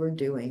people they were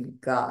doing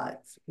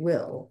God's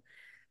will.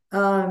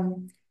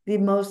 The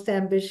most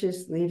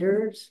ambitious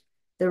leaders,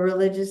 the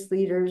religious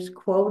leaders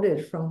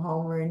quoted from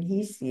Homer and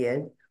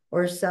Hesiod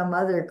or some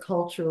other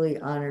culturally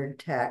honored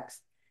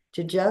text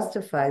to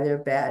justify their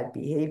bad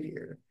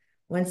behavior.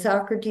 When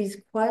Socrates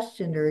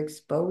questioned or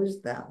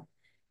exposed them,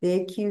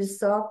 they accused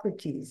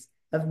Socrates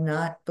of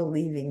not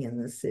believing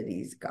in the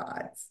city's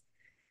gods.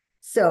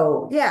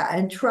 So, yeah,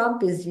 and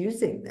Trump is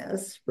using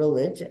this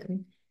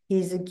religion.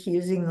 He's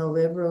accusing the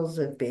liberals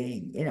of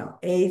being,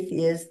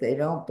 atheists. They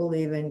don't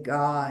believe in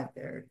God.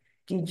 They're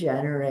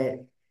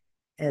degenerate.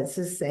 It's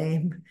the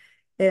same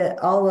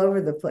all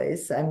over the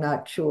place. I'm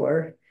not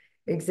sure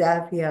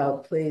exactly how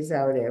it plays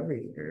out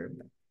every year.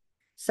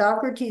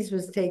 Socrates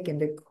was taken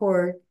to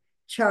court,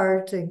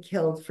 charged, and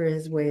killed for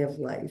his way of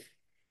life.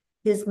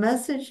 His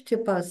message to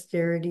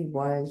posterity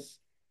was,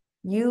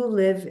 you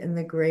live in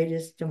the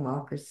greatest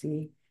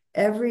democracy.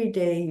 Every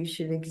day you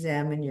should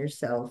examine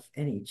yourself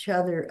and each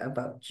other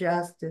about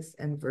justice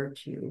and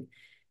virtue,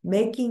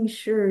 making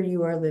sure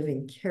you are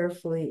living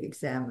carefully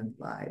examined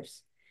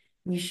lives.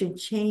 You should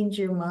change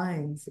your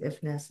minds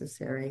if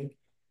necessary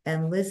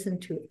and listen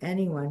to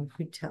anyone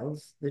who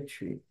tells the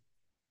truth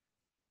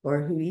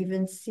or who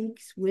even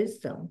seeks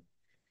wisdom.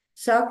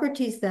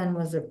 Socrates then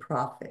was a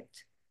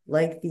prophet,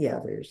 like the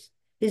others.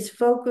 His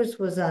focus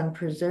was on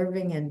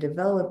preserving and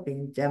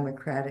developing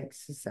democratic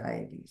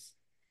societies.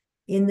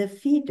 In the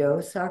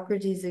Phaedo,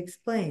 Socrates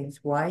explains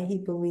why he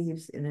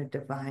believes in a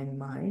divine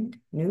mind,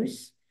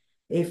 nous,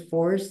 a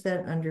force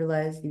that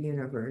underlies the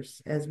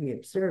universe as we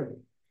observe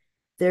it.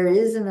 There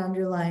is an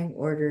underlying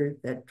order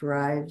that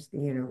drives the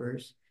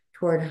universe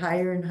toward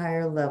higher and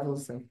higher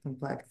levels of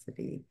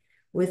complexity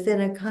within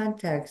a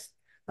context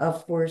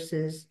of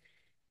forces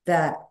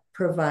that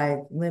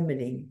provide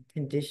limiting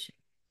conditions.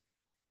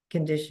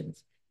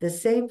 The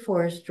same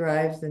force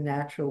drives the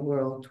natural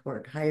world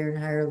toward higher and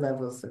higher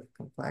levels of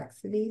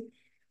complexity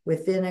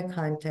within a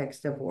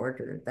context of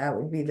order. That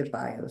would be the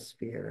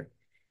biosphere.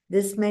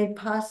 This made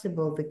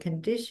possible the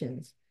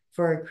conditions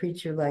for a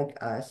creature like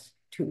us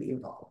to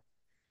evolve.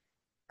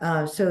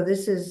 So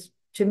this is,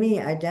 to me,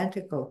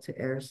 identical to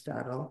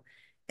Aristotle.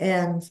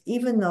 And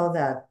even though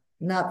that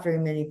not very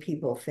many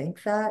people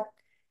think that,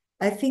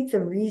 I think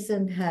the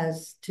reason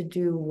has to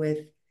do with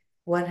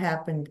what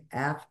happened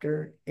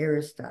after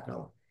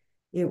Aristotle.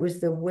 It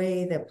was the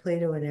way that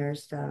Plato and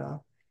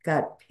Aristotle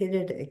got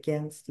pitted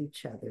against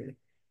each other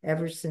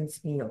ever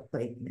since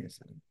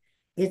Neoplatonism.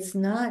 It's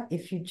not,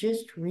 if you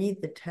just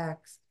read the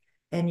text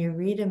and you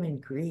read them in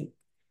Greek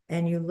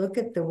and you look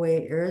at the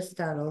way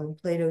Aristotle and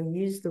Plato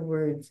use the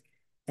words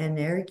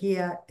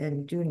energia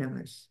and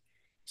dunamis.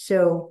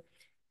 So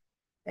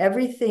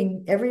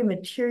everything, every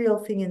material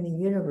thing in the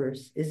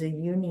universe is a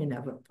union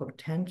of a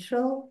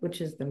potential,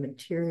 which is the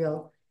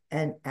material,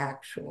 and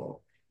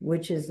actual,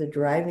 which is the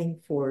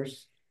driving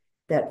force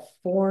that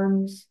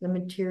forms the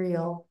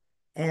material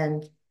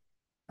and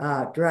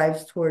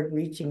drives toward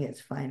reaching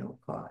its final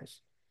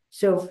cause.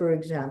 So, for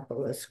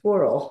example, a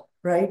squirrel,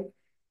 right?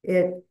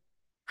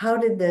 How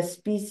did the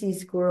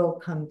species squirrel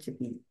come to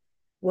be?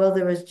 Well,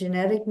 there was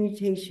genetic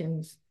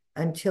mutations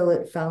until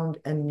it found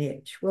a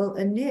niche. Well,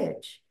 a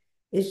niche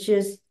is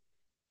just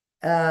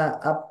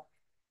a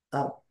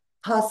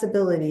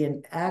possibility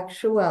and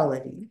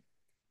actuality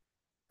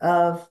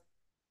of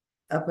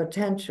a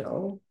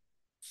potential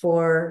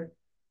for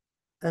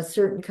a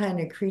certain kind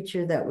of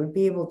creature that would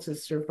be able to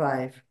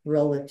survive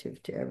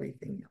relative to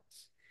everything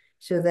else.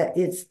 So that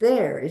it's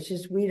there, it's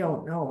just we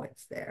don't know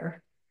it's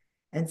there.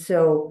 And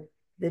so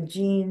the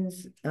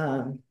genes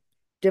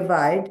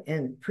divide,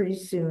 and pretty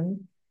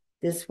soon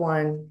this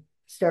one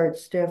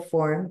starts to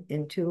form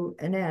into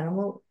an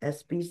animal, a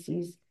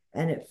species,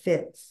 and it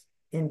fits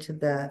into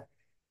the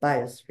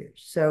biosphere.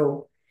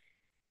 So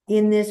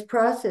in this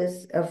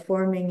process of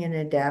forming and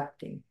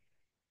adapting,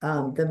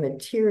 the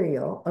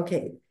material,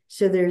 okay,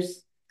 so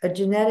there's a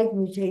genetic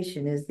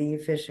mutation is the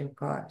efficient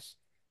cause.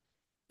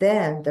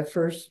 Then the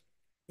first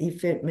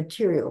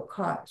material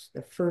cause,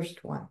 the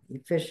first one,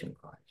 efficient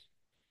cause.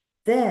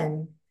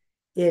 Then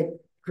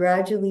it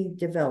gradually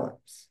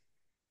develops,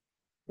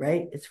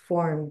 right? It's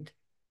formed,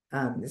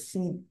 the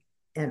seed,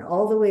 and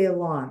all the way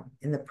along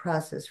in the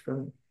process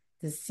from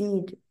the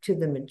seed to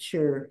the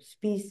mature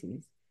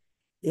species,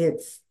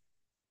 it's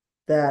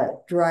the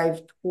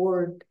drive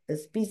toward a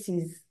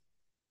species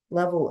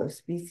level of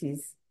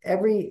species.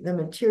 The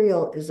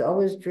material is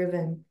always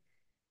driven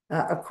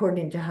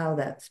according to how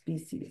that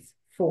species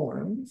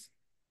forms.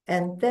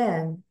 And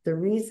then the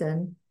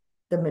reason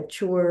the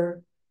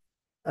mature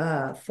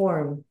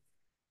form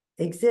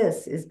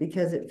exists is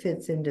because it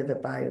fits into the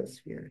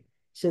biosphere.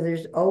 So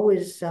there's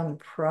always some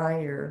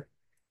prior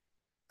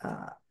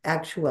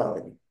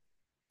actuality,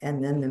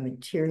 and then the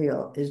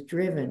material is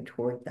driven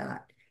toward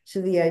that.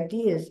 So the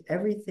idea is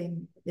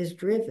everything is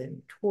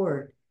driven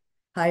toward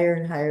higher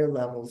and higher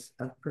levels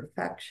of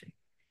perfection.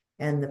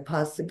 And the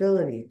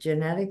possibility,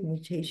 genetic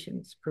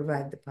mutations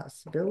provide the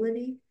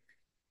possibility,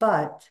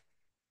 but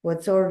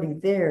what's already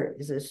there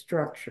is a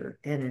structure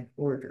and an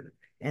order,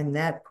 and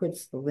that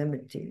puts the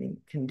limiting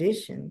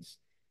conditions.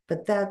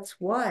 But that's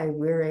why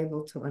we're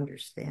able to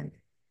understand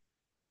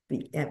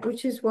it,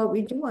 which is what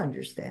we do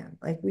understand.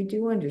 Like we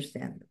do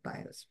understand the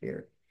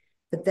biosphere.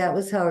 But that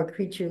was how a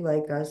creature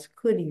like us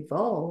could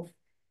evolve,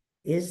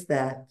 is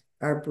that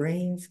our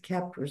brains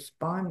kept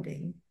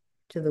responding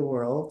to the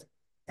world.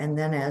 And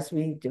then as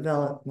we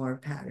developed more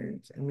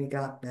patterns and we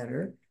got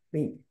better,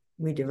 we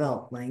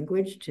developed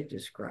language to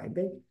describe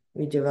it.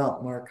 We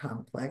developed more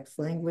complex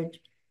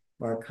language,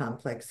 more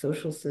complex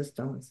social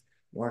systems,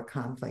 more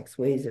complex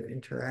ways of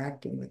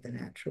interacting with the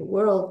natural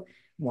world,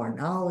 more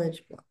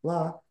knowledge, blah,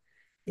 blah.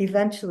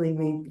 Eventually,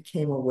 we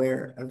became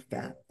aware of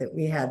that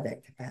we had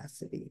that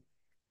capacity.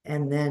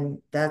 And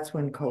then that's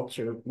when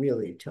culture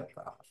really took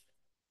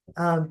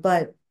off.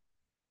 But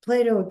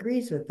Plato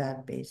agrees with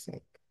that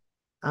basic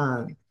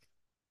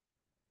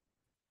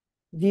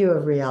view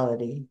of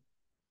reality.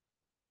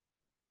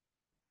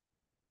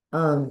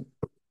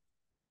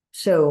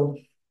 So,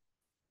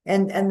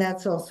 and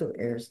that's also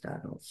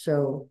Aristotle.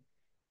 So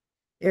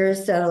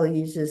Aristotle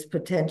uses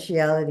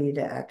potentiality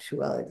to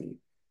actuality.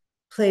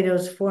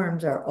 Plato's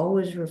forms are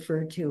always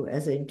referred to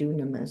as a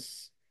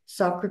dunamis.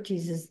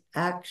 Socrates is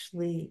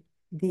actually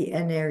the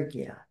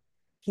energia.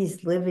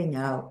 He's living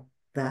out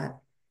that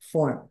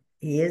form.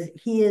 He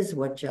is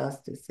what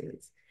justice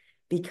is.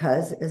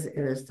 Because, as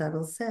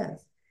Aristotle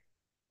says,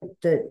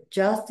 the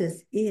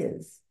justice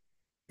is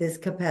this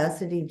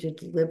capacity to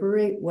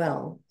deliberate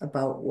well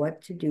about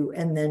what to do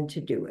and then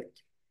to do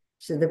it.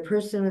 So the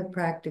person with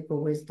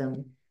practical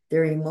wisdom,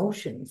 their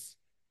emotions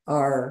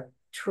are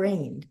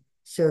trained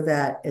so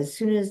that as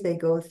soon as they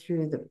go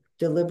through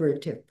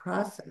deliberative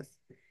process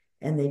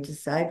and they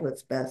decide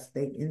what's best,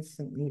 they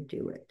instantly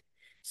do it.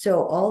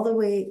 So all the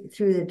way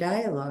through the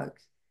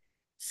dialogues,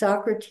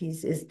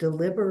 Socrates is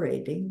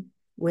deliberating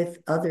with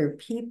other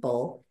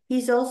people.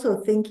 He's also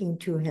thinking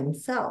to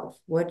himself,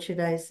 what should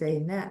I say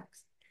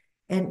next?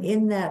 And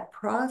in that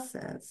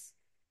process,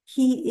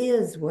 he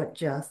is what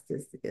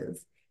justice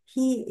is.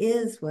 He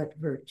is what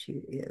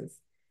virtue is.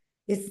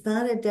 It's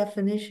not a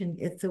definition,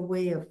 it's a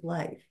way of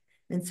life.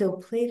 And so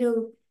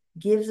Plato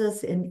gives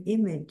us an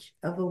image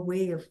of a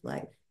way of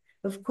life.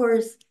 Of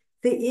course,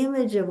 the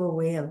image of a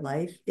way of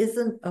life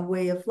isn't a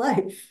way of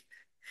life.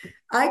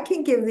 I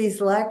can give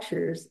these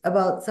lectures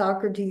about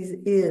Socrates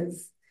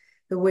is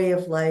the way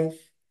of life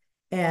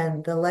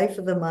and the life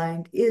of the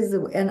mind is,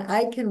 and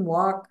I can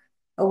walk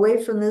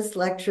away from this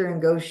lecture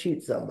and go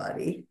shoot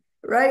somebody,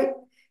 right?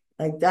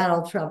 Like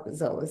Donald Trump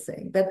is always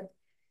saying, but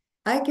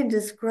I can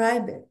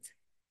describe it.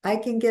 I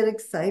can get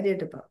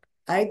excited about it.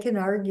 I can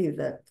argue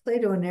that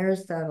Plato and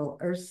Aristotle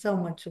are so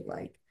much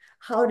alike.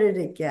 How did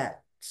it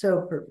get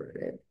so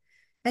perverted?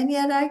 And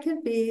yet I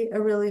can be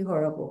a really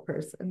horrible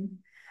person,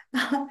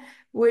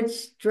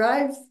 which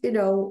drives,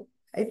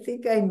 I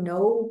think I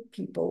know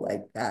people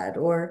like that,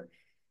 or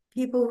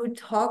people who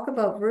talk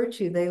about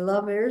virtue. They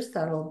love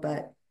Aristotle,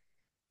 but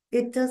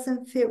it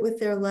doesn't fit with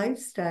their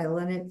lifestyle,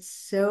 and it's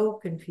so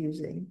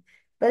confusing.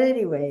 But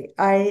anyway,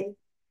 I've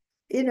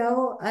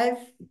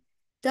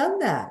done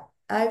that.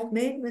 I've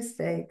made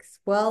mistakes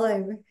while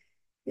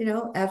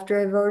after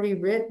I've already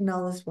written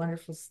all this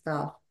wonderful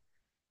stuff.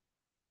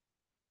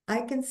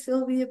 I can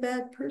still be a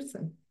bad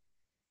person.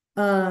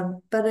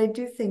 But I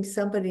do think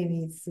somebody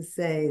needs to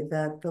say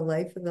that the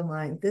life of the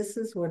mind, this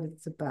is what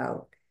it's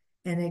about.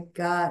 And it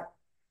got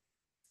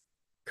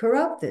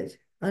corrupted.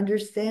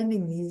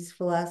 Understanding these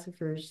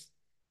philosophers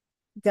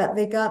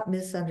they got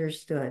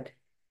misunderstood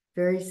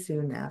very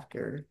soon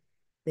after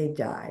they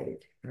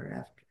died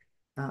or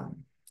after.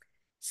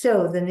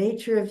 So the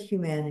nature of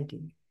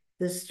humanity,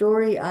 the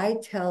story I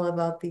tell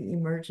about the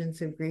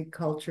emergence of Greek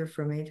culture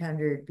from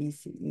 800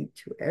 BCE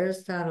to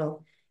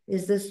Aristotle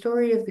is the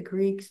story of the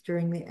Greeks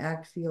during the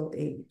Axial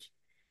Age.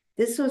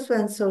 This was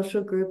when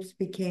social groups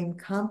became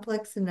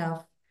complex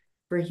enough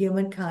for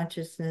human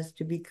consciousness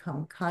to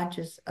become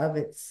conscious of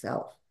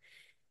itself.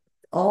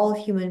 All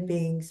human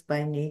beings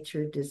by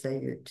nature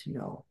desired to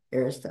know,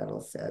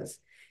 Aristotle says.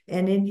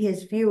 And in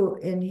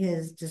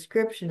his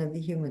description of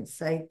the human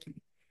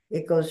psyche,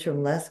 it goes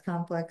from less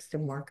complex to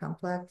more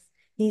complex.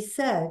 He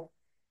said,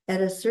 at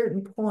a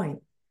certain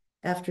point,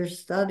 after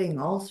studying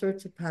all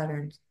sorts of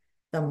patterns,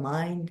 the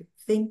mind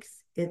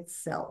thinks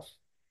itself.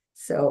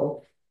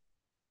 So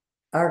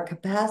our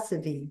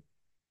capacity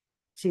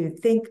to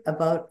think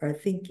about our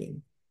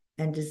thinking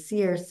and to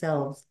see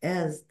ourselves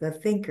as the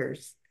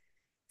thinkers,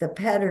 the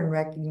pattern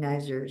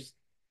recognizers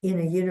in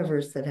a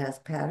universe that has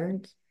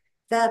patterns,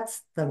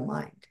 that's the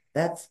mind.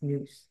 That's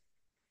nous.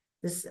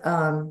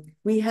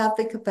 We have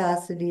the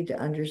capacity to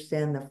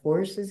understand the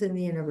forces in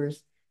the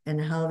universe and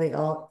how they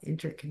all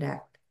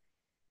interconnect.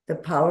 The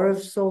power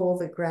of soul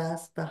that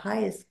grasps the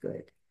highest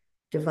good,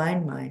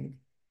 divine mind,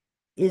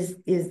 is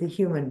the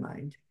human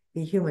mind,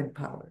 the human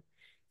power.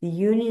 The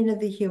union of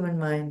the human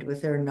mind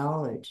with our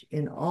knowledge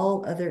in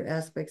all other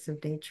aspects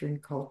of nature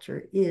and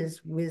culture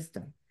is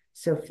wisdom,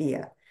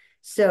 Sophia.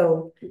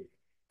 So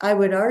I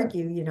would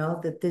argue,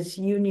 that this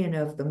union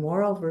of the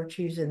moral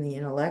virtues and the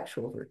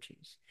intellectual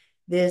virtues,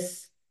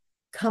 this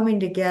coming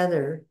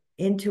together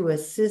into a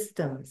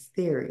systems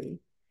theory,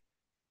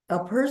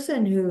 a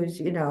person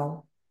who's,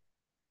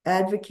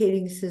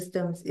 advocating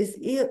systems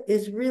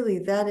is really,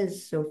 that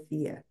is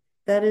Sophia.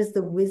 That is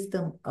the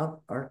wisdom of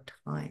our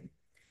time.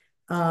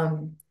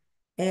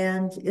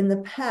 And in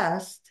the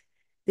past,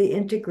 the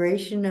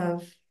integration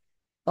of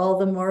all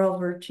the moral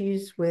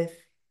virtues with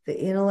the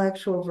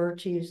intellectual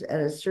virtues at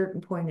a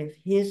certain point of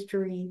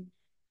history,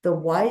 the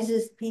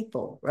wisest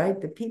people, right?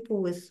 The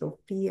people with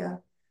Sophia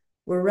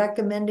were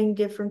recommending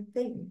different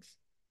things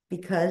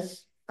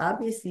because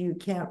obviously you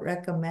can't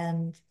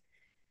recommend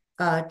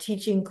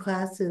teaching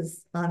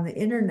classes on the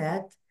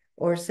internet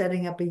or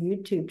setting up a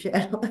YouTube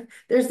channel.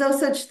 There's no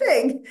such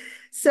thing.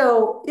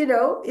 So,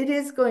 it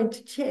is going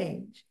to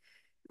change.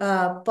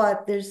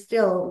 But there's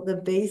still the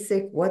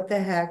basic, what the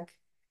heck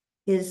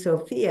is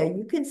Sophia?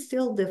 You can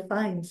still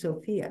define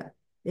Sophia.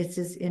 It's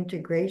this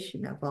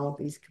integration of all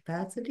these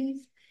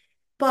capacities.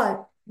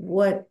 But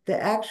what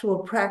the actual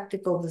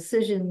practical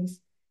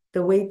decisions,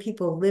 the way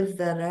people live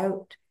that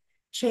out,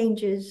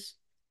 changes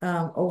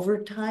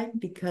over time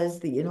because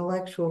the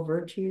intellectual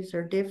virtues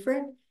are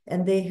different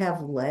and they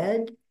have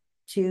led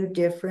to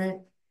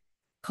different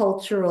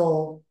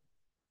cultural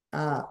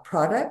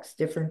products,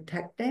 different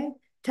techne.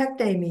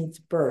 Techne means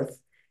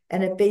birth,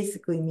 and it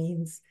basically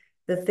means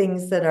the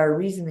things that our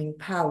reasoning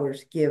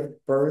powers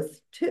give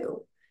birth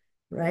to,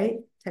 right?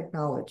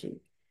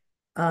 Technology.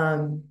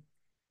 And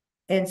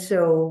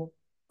so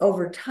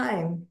over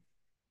time,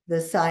 the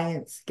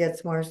science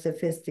gets more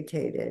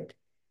sophisticated,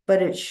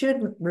 but it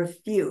shouldn't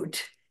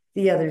refute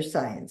the other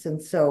science.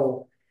 And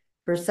so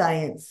for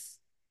science,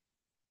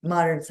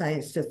 modern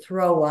science to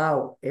throw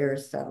out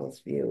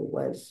Aristotle's view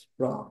was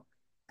wrong.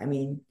 I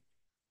mean,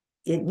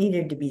 it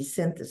needed to be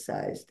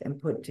synthesized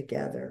and put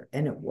together,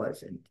 and it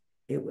wasn't.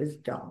 It was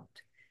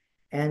dumped.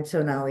 And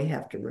so now we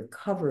have to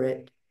recover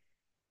it.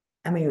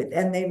 I mean,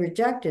 and they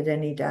rejected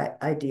any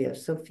idea of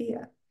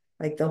Sophia.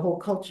 Like the whole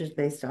culture is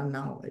based on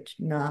knowledge,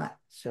 not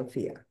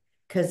Sophia,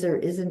 because there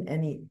isn't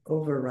any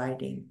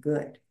overriding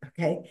good.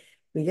 Okay.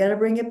 We got to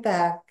bring it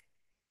back.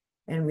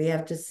 And we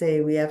have to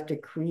say we have to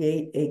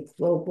create a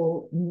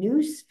global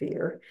new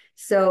sphere.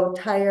 So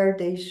Teilhard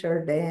de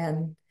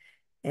Chardin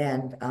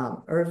and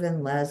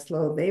Irvin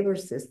Laszlo, they were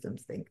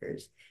systems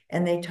thinkers.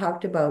 And they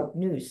talked about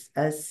nous,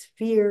 a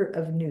sphere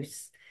of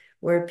nous,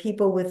 where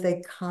people with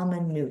a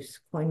common nous,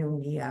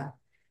 koinonia,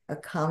 a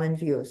common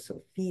view of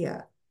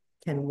Sophia,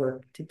 can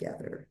work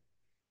together.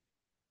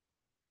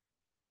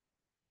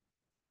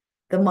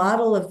 The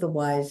model of the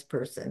wise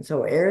person.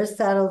 So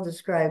Aristotle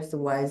describes the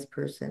wise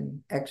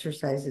person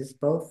exercises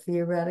both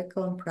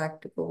theoretical and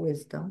practical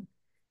wisdom.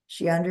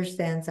 She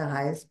understands the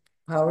highest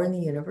power in the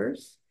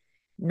universe,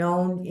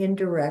 known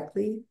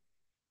indirectly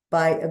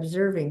by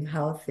observing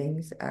how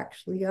things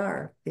actually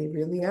are. They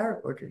really are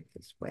ordered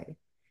this way.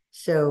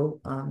 So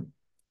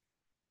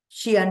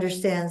she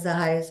understands the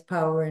highest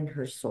power in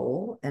her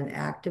soul and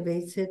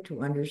activates it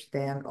to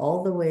understand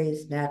all the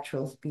ways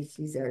natural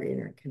species are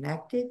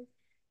interconnected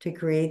to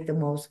create the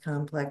most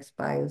complex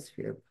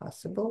biosphere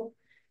possible,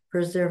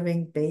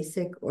 preserving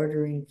basic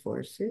ordering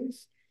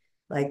forces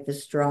like the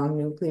strong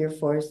nuclear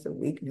force, the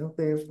weak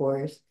nuclear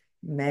force,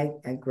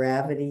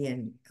 gravity,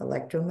 and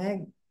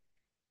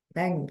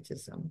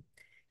electromagnetism.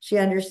 She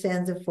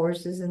understands the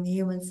forces in the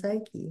human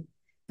psyche,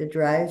 the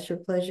drives for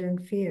pleasure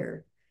and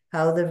fear,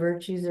 how the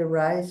virtues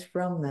arise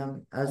from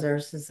them as our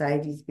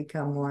societies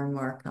become more and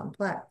more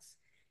complex.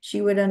 She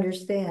would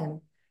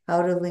understand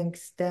how to link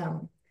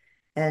STEM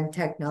and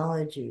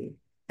technology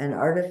and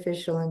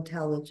artificial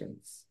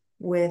intelligence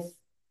with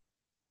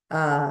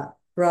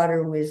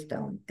broader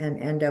wisdom and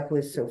end up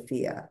with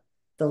Sophia,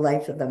 the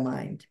life of the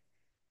mind.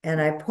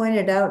 And I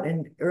pointed out in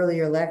an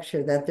earlier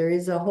lecture that there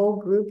is a whole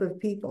group of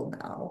people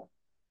now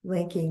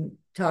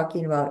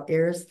talking about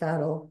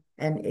Aristotle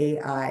and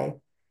AI.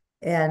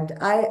 And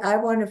I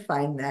want to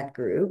find that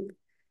group.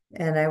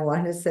 And I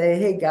want to say,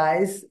 hey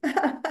guys,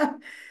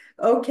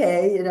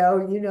 okay, you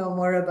know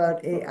more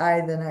about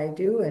AI than I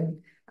do,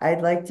 and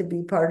I'd like to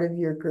be part of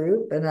your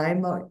group, and I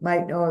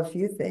might know a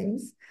few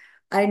things.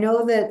 I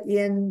know that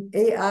in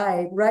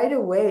AI, right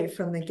away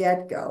from the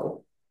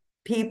get-go,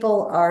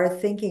 people are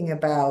thinking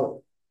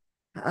about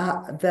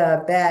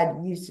the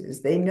bad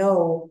uses. They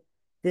know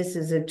this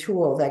is a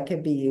tool that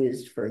can be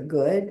used for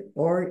good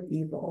or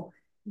evil.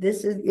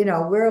 This is,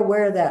 we're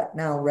aware of that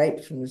now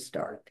right from the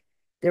start.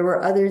 There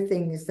were other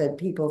things that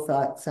people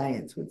thought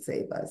science would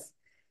save us.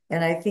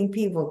 And I think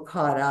people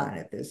caught on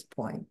at this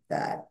point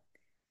that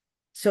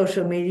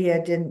social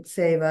media didn't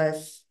save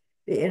us,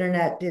 the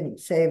internet didn't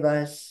save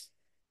us.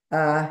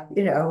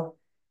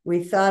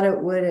 We thought it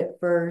would at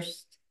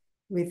first.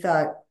 We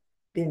thought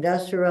the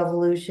Industrial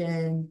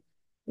Revolution,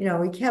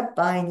 we kept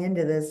buying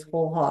into this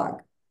whole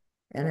hog.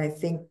 And I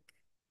think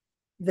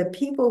the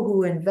people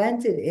who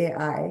invented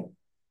AI,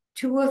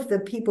 two of the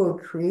people who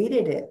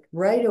created it,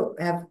 right,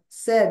 have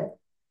said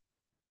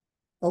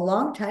a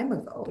long time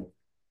ago,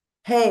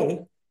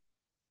 hey,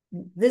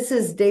 this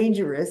is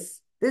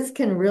dangerous. This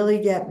can really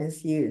get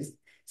misused.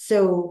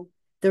 So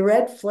the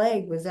red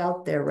flag was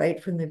out there right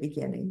from the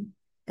beginning.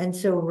 And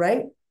so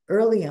right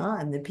early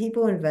on, the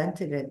people who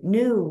invented it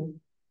knew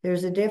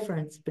there's a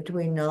difference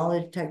between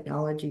knowledge,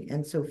 technology,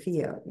 and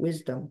Sophia,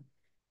 wisdom.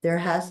 There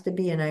has to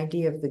be an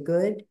idea of the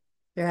good.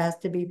 There has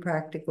to be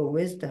practical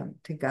wisdom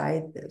to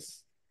guide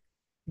this.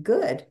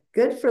 Good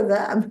for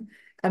them.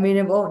 I mean,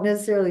 it won't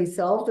necessarily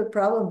solve the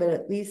problem, but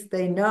at least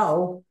they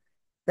know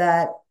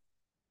that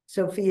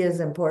Sophia is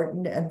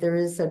important and there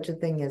is such a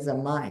thing as a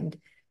mind.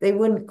 They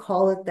wouldn't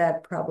call it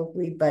that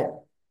probably,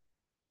 but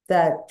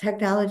that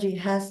technology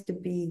has to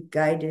be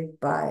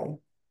guided by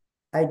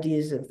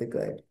ideas of the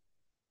good.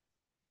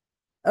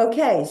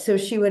 Okay, so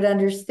she would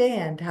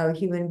understand how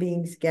human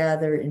beings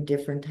gather in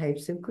different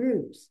types of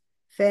groups,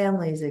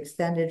 families,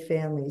 extended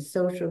families,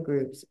 social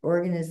groups,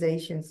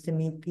 organizations to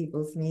meet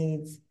people's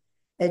needs,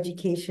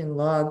 education,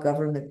 law,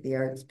 government, the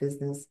arts,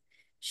 business.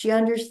 She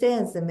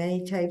understands the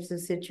many types of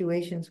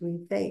situations we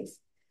face,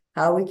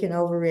 how we can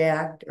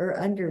overreact or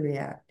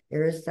underreact,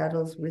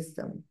 Aristotle's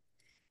wisdom.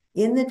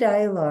 In the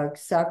dialogue,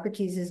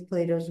 Socrates is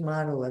Plato's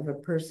model of a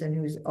person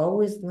who's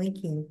always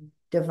linking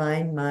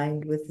divine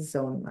mind with his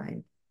own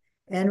mind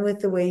and with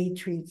the way he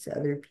treats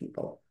other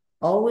people,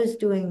 always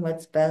doing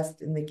what's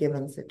best in the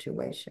given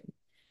situation.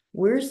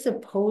 We're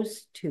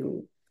supposed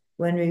to,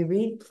 when we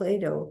read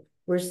Plato,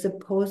 we're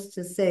supposed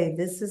to say,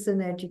 this is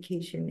an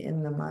education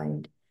in the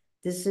mind.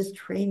 This is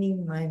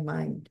training my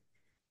mind.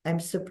 I'm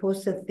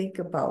supposed to think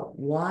about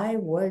why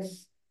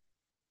was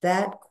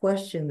that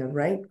question the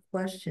right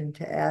question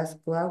to ask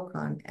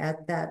Glaucon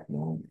at that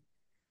moment?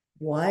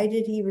 Why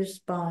did he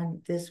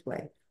respond this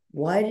way?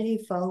 Why did he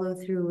follow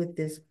through with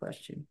this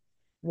question?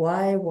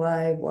 Why?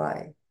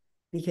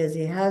 because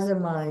he has a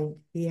mind,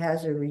 he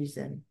has a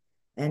reason.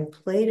 And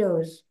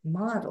Plato's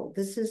model,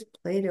 this is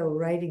Plato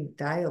writing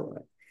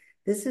dialogue.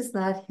 This is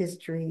not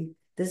history.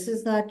 This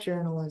is not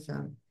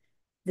journalism.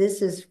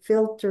 This is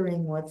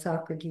filtering what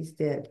Socrates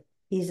did.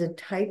 He's a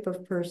type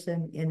of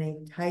person in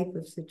a type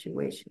of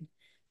situation,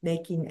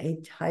 making a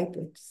type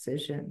of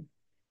decision.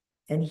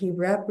 And he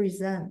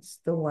represents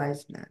the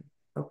wise men.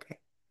 Okay.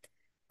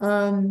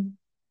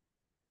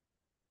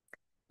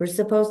 We're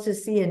supposed to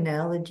see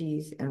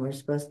analogies and we're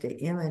supposed to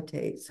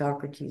imitate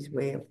Socrates'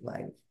 way of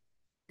life.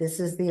 This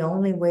is the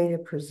only way to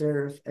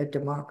preserve a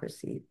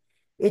democracy.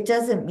 It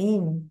doesn't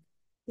mean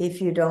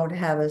if you don't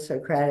have a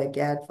Socratic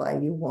gadfly,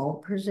 you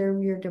won't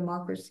preserve your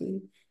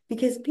democracy,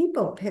 because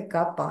people pick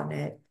up on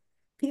it.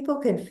 People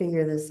can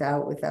figure this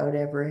out without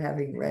ever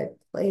having read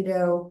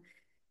Plato.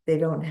 They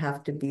don't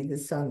have to be the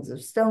sons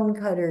of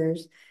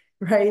stonecutters,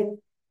 right?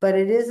 But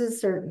it is a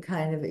certain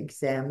kind of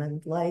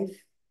examined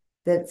life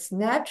that's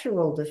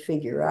natural to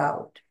figure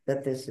out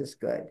that this is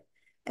good.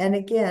 And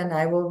again,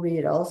 I will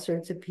read all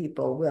sorts of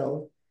people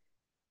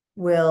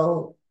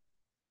will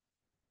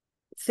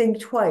think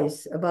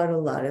twice about a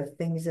lot of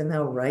things, and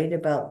they'll write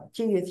about,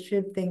 gee, you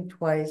should think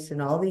twice,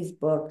 and all these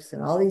books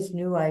and all these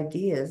new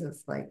ideas.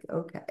 It's like,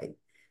 okay,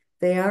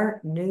 they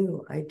aren't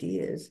new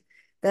ideas.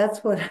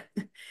 That's what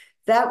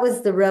that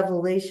was the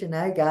revelation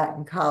I got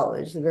in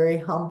college, the very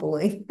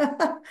humbling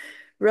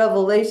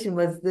revelation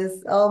was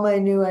this, all my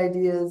new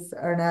ideas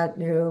are not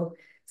new.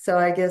 So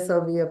I guess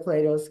I'll be a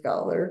Plato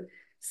scholar.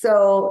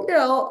 So,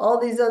 all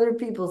these other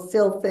people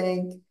still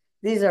think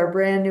these are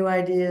brand new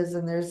ideas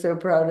and they're so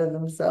proud of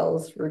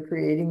themselves for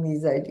creating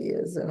these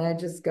ideas. And I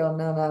just go,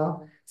 no,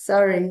 no,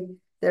 sorry,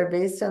 they're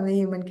based on the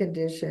human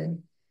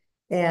condition.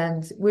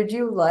 And would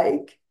you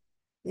like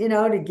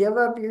to give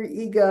up your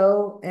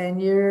ego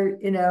and your,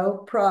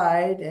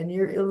 pride and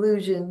your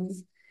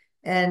illusions,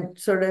 and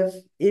sort of,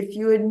 if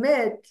you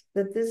admit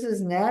that this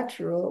is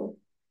natural,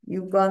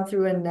 you've gone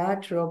through a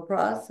natural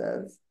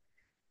process,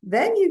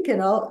 then you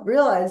can all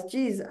realize,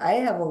 geez, I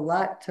have a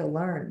lot to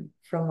learn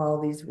from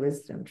all these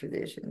wisdom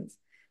traditions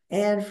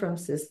and from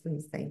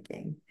systems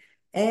thinking.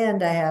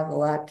 And I have a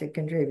lot to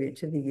contribute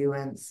to the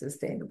UN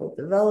Sustainable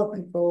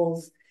Development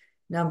Goals,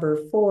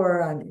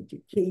 #4 on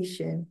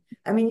education.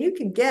 I mean, you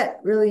can get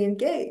really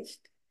engaged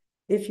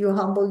if you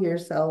humble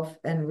yourself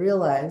and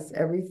realize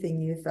everything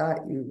you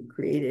thought you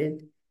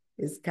created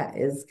is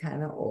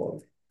kind of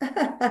old.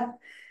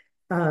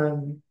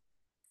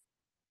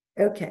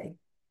 Okay.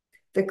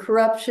 The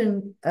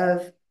corruption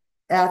of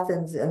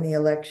Athens and the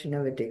election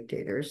of a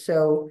dictator.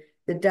 So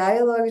the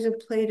dialogues of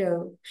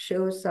Plato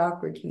show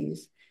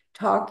Socrates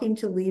talking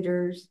to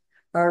leaders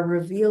are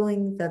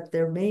revealing that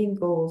their main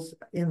goals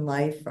in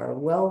life are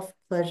wealth,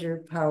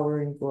 pleasure, power,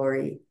 and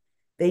glory.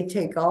 They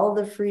take all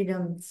the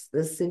freedoms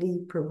the city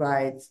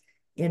provides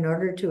in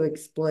order to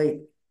exploit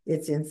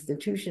its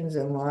institutions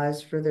and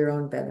laws for their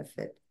own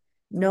benefit.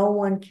 No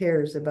one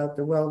cares about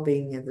the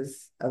well-being of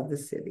the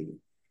city.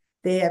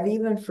 They have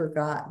even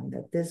forgotten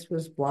that this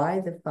was why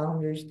the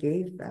founders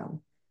gave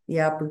them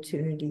the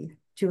opportunity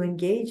to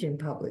engage in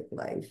public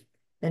life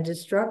and to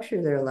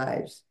structure their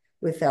lives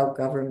without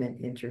government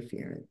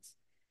interference.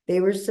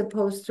 They were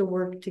supposed to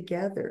work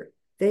together.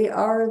 They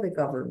are the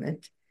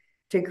government,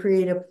 to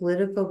create a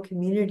political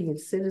community of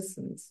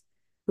citizens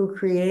who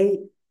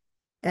create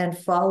and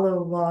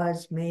follow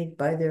laws made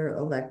by their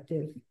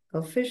elected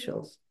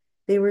officials.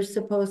 They were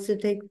supposed to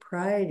take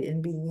pride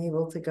in being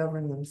able to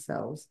govern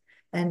themselves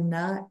and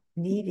not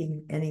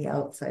needing any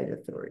outside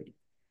authority,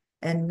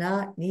 and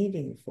not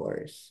needing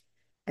force,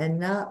 and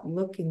not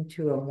looking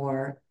to a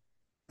more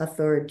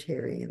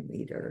authoritarian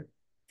leader,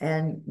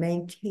 and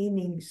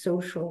maintaining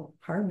social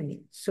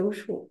harmony,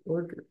 social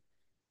order,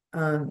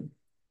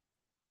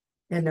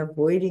 and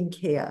avoiding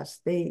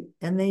chaos. They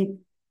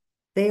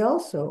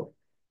also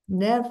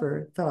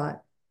never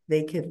thought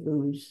they could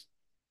lose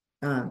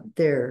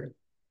their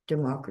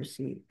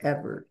democracy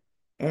ever.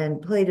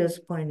 And Plato's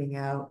pointing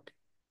out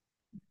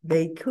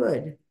they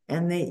could,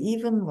 and they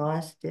even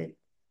lost it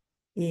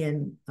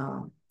in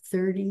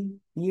 30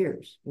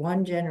 years,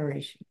 one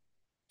generation.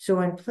 So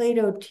when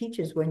Plato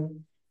teaches,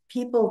 when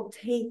people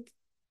take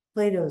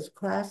Plato's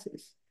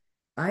classes,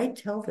 I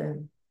tell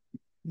them,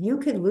 you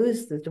could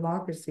lose the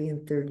democracy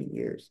in 30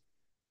 years.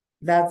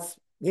 That's,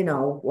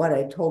 what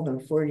I told them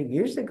 40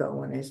 years ago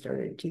when I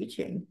started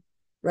teaching.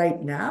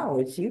 Right now,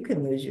 it's you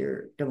can lose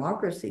your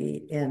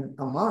democracy in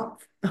a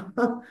month.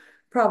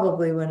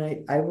 Probably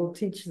when I will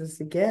teach this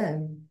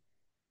again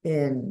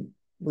in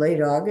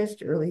late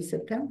August, early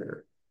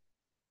September.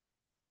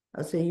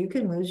 I'll say you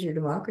can lose your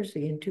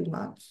democracy in 2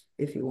 months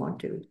if you want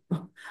to.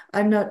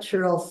 I'm not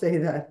sure I'll say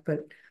that,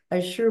 but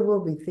I sure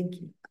will be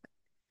thinking.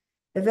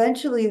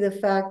 Eventually, the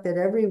fact that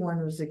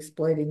everyone was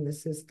exploiting the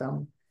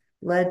system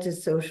led to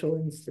social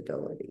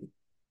instability.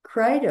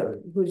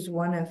 Crito,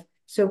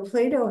 so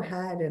Plato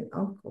had an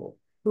uncle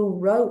who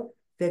wrote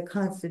the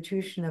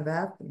Constitution of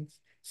Athens,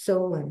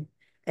 Solon,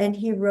 and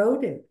he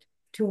wrote it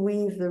to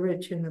weave the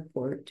rich and the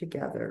poor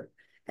together.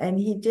 And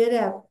he did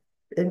have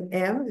an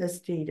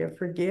amnesty to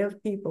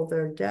forgive people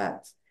their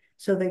debts.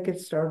 so they could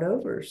start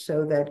over,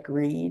 so that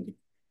greed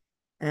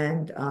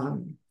and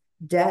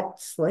debt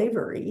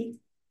slavery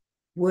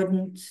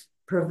wouldn't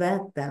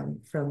prevent them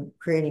from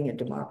creating a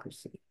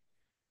democracy.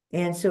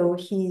 And so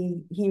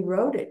he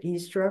wrote it. He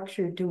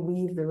structured to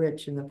weave the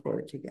rich and the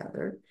poor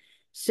together.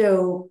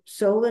 So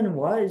Solon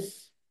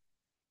was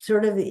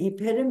sort of the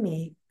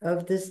epitome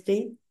of the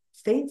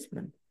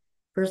statesman,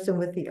 person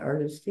with the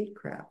art of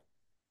statecraft.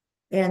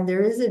 And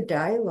there is a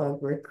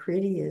dialogue where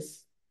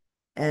Critias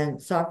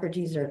and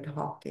Socrates are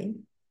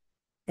talking,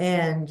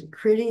 and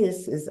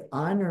Critias is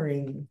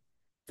honoring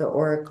the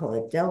oracle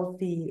at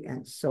Delphi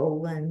and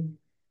Solon.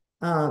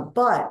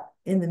 But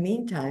in the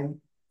meantime,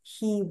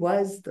 he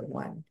was the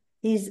one.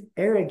 He's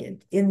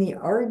arrogant. In the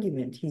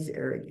argument, he's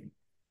arrogant.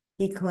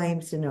 He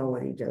claims to know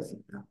what he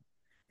doesn't know.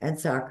 And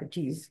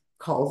Socrates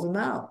calls him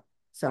out.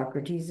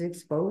 Socrates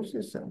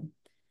exposes him.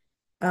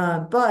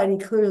 But he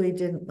clearly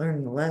didn't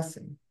learn the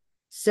lesson.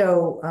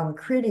 So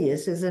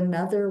Critias is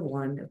another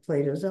one of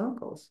Plato's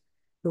uncles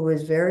who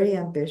was very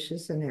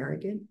ambitious and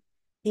arrogant.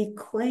 He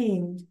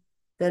claimed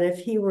that if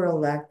he were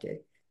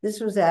elected,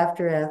 this was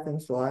after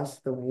Athens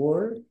lost the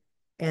war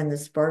and the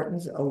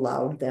Spartans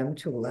allowed them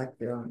to elect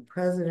their own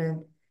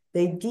president.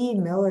 They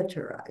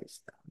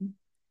demilitarized them,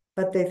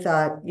 but they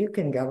thought, you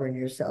can govern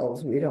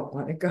yourselves. We don't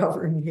want to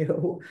govern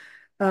you.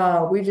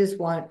 We just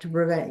want to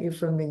prevent you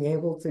from being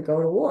able to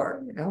go to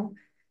war, you know?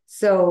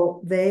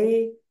 So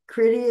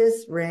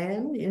Critias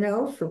ran, you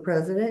know, for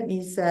president.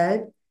 He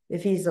said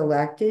if he's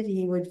elected,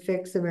 he would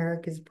fix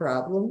America's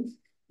problems.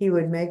 He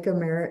would make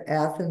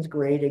Athens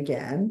great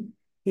again.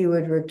 He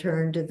would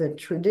return to the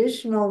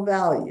traditional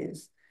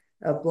values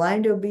of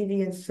blind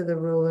obedience to the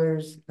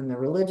rulers and the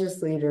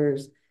religious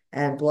leaders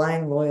and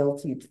blind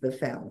loyalty to the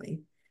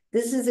family.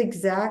 This is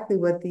exactly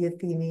what the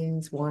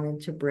Athenians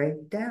wanted to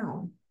break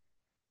down,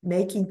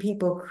 making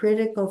people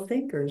critical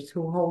thinkers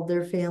who hold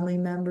their family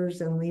members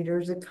and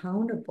leaders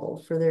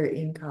accountable for their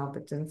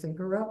incompetence and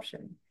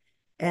corruption,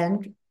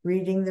 and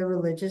reading the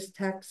religious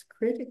texts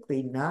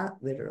critically,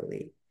 not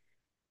literally.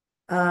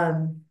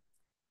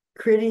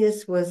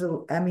 Critias was,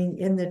 I mean,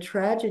 in the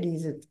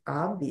tragedies, it's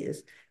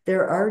obvious.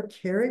 There are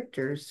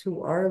characters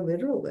who are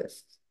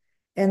literalists,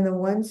 and the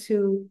ones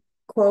who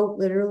quote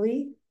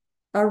literally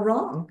are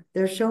wrong.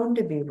 They're shown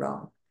to be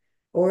wrong.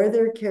 Or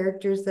they're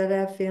characters that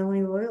have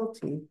family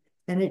loyalty,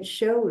 and it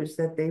shows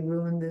that they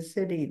ruined the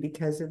city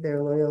because of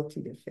their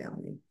loyalty to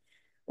family,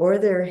 or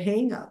their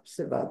hang-ups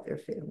about their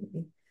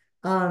family.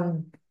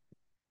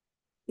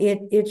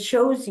 It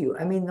shows you,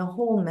 I mean, the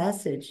whole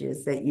message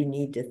is that you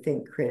need to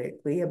think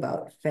critically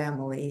about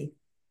family,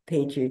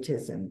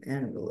 patriotism,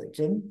 and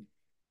religion.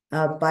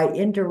 By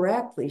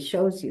indirectly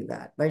shows you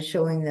that, by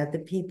showing that the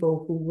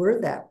people who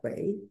were that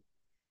way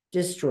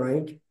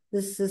destroyed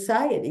the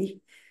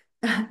society.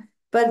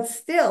 But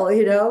still,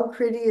 you know,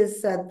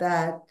 Critias said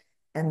that,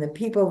 and the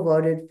people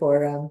voted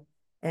for him,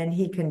 and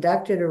he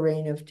conducted a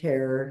reign of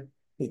terror.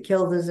 He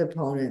killed his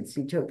opponents.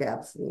 He took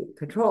absolute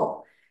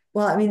control.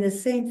 Well, I mean, the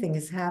same thing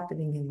is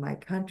happening in my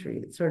country.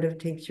 It sort of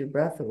takes your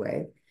breath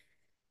away.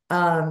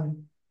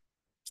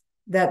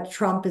 That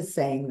Trump is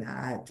saying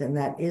that, and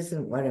that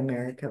isn't what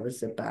America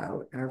was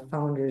about. Our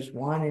founders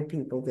wanted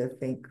people to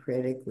think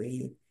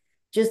critically.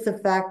 Just the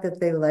fact that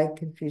they liked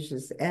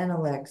Confucius and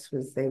Alex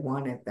was they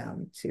wanted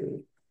them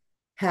to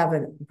have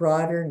a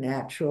broader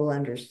natural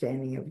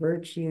understanding of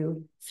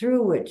virtue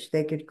through which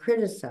they could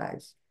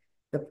criticize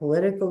the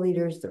political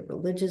leaders, the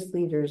religious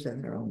leaders,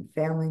 and their own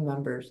family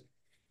members.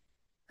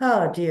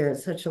 Oh dear,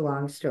 it's such a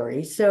long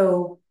story.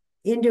 So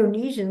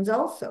Indonesians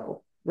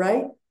also,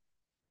 right?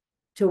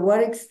 To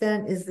what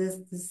extent is this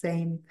the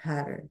same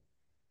pattern?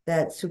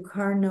 That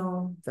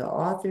Sukarno, the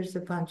authors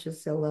of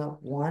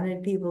Pancasila,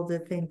 wanted people to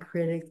think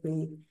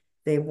critically.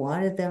 They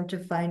wanted them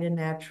to find a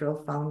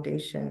natural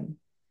foundation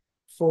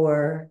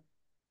for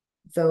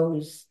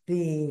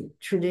the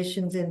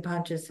traditions in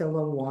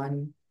Pancasila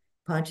 1.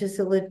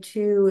 Pancasila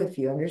 2, if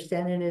you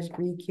understand it as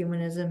Greek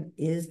humanism,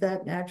 is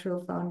that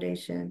natural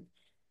foundation.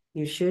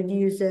 You should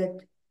use it.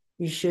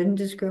 You shouldn't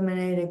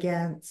discriminate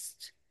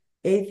against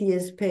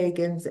atheists,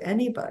 pagans,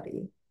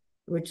 anybody,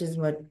 which is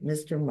what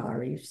Mr.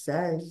 Marif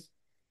says,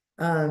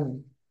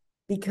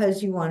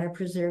 because you want to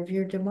preserve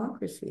your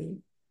democracy.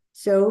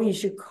 So you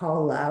should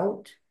call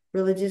out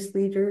religious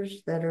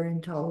leaders that are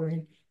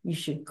intolerant. You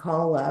should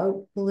call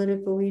out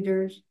political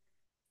leaders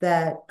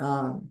that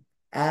want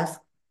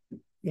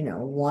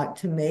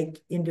to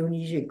make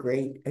Indonesia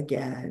great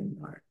again,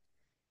 or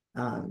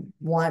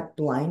want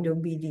blind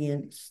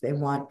obedience. They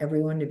want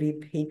everyone to be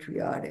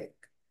patriotic,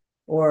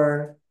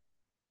 or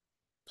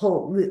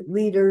political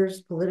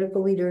leaders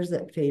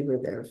that favor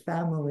their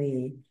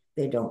family.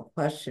 They don't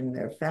question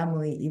their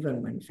family,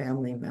 even when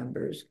family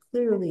members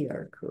clearly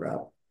are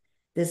corrupt.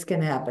 This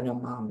can happen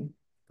among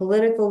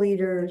political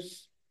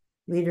leaders,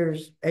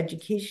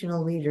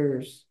 educational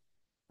leaders,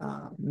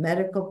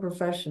 medical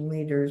profession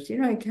leaders,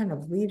 kind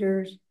of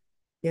leaders.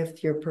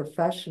 If your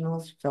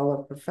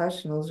fellow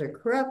professionals are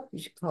corrupt, you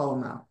should call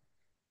them out.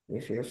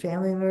 If your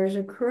family members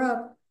are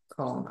corrupt,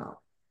 call them out.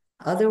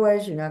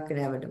 Otherwise, you're not going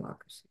to have a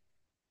democracy.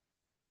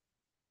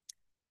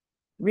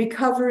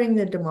 recovering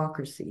the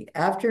democracy.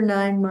 After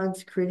 9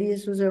 months,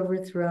 Critias was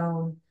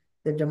overthrown.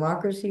 The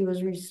democracy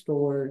was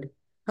restored.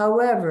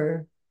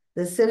 However,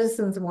 the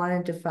citizens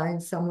wanted to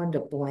find someone to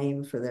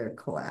blame for their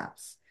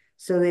collapse.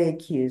 So they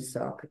accused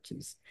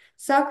Socrates.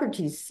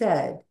 Socrates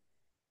said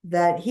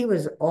that he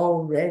was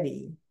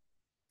already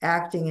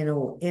acting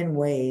in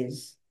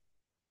ways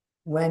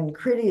when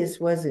Critias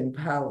was in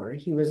power,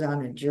 he was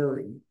on a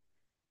jury,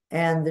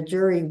 and the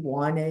jury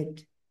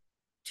wanted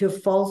to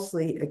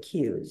falsely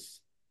accuse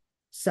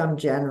some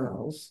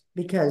generals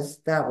because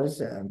that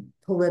was a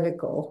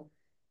political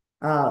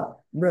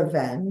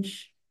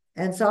revenge.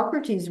 And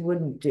Socrates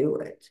wouldn't do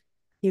it.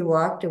 He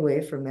walked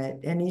away from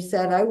it and he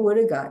said, I would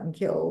have gotten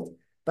killed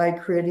by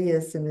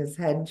Critias and his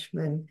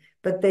henchmen,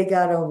 but they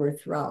got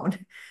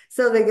overthrown.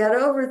 So they got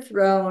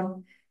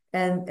overthrown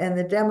and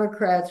the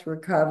Democrats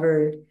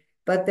recovered,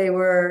 but they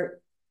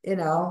were,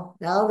 now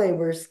they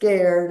were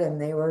scared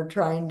and they were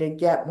trying to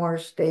get more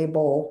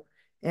stable.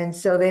 And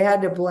so they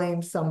had to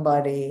blame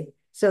somebody.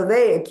 So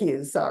they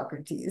accused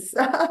Socrates.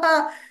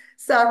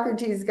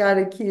 Socrates got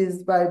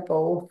accused by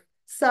both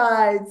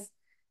sides.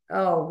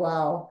 Oh,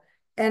 wow.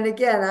 And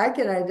again, I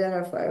can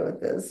identify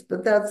with this,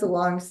 but that's a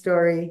long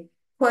story.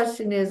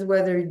 Question is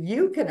whether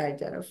you can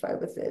identify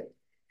with it.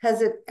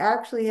 Has it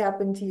actually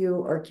happened to you,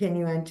 or can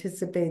you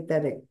anticipate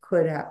that it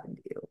could happen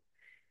to you?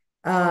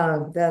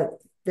 That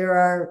there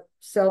are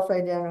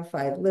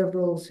self-identified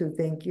liberals who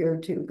think you're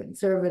too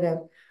conservative.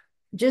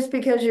 Just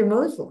because you're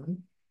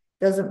Muslim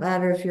doesn't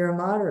matter if you're a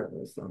moderate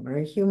Muslim or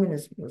a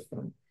humanist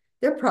Muslim.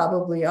 There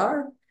probably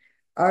are.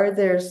 Are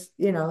there,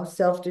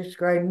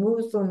 self-described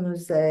Muslims who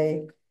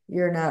say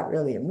you're not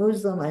really a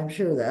Muslim? I'm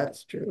sure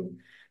that's true.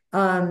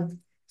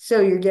 So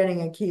you're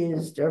getting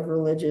accused of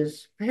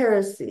religious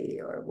heresy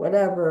or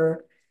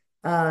whatever.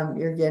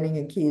 You're getting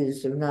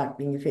accused of not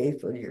being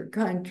faithful to your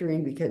country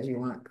because you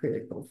want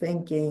critical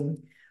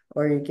thinking,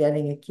 or you're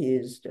getting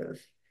accused of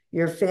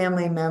your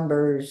family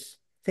members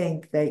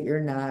think that you're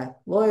not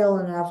loyal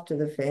enough to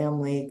the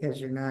family because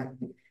you're not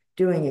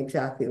doing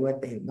exactly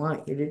what they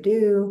want you to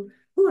do.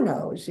 Who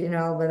knows,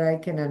 but I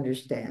can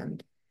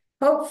understand.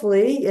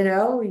 Hopefully,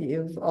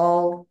 you've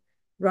all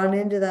run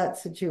into that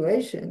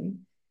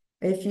situation.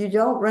 If you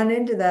don't run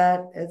into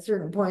that at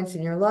certain points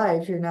in your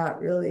life, you're not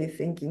really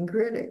thinking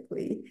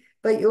critically.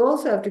 But you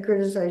also have to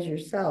criticize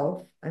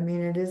yourself. I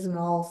mean, it isn't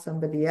all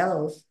somebody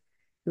else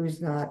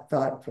who's not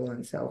thoughtful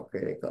and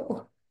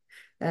self-critical.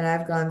 And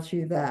I've gone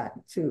through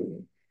that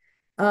too.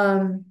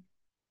 Um,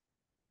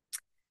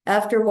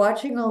 After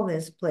watching all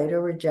this, Plato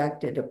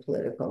rejected a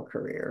political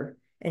career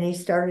and he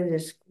started a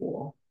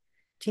school,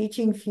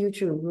 teaching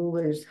future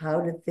rulers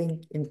how to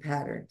think in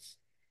patterns.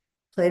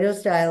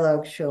 Plato's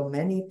dialogues show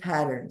many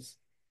patterns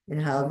in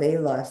how they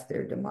lost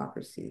their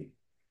democracy.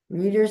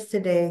 Readers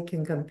today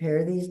can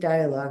compare these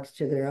dialogues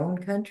to their own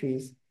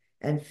countries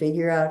and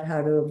figure out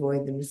how to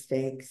avoid the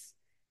mistakes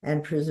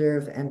and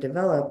preserve and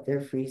develop their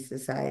free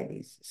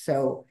societies.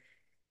 So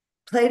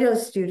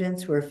Plato's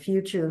students were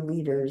future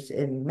leaders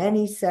in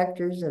many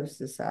sectors of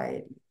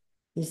society.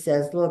 He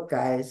says, look,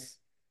 guys,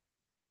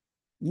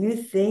 you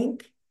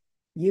think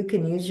you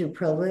can use your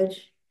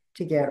privilege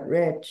to get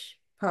rich,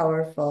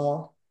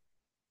 powerful,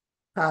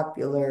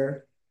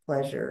 popular,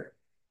 pleasure.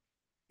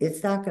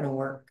 It's not going to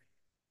work.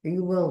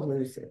 You will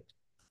lose it.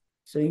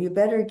 So you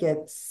better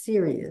get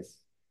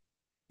serious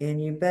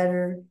and you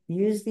better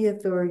use the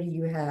authority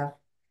you have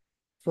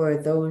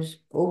for those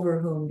over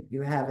whom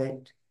you have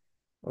it,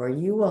 or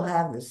you will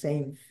have the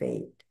same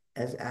fate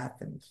as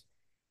Athens.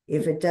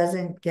 If it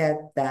doesn't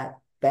get that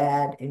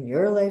bad in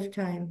your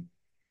lifetime,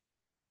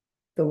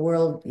 the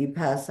world you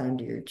pass on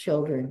to your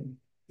children,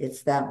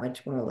 it's that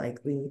much more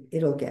likely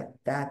it'll get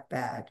that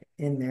bad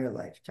in their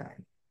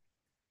lifetime.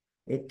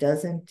 It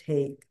doesn't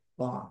take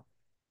long.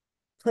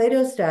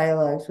 Plato's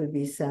dialogues would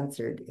be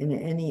censored in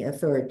any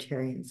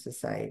authoritarian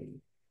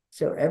society.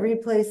 So every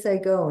place I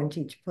go and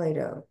teach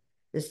Plato,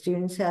 the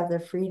students have the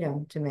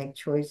freedom to make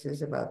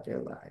choices about their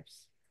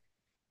lives.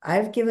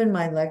 I've given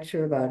my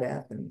lecture about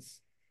Athens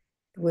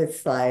with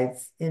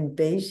slides in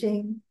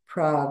Beijing,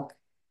 Prague,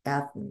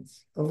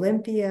 Athens,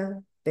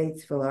 Olympia,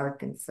 Batesville,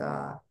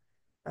 Arkansas,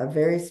 a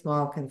very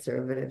small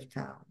conservative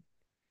town,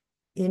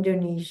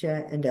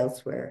 Indonesia, and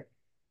elsewhere.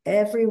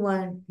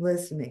 Everyone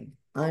listening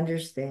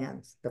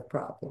understands the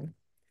problem.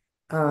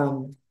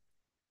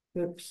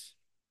 Oops.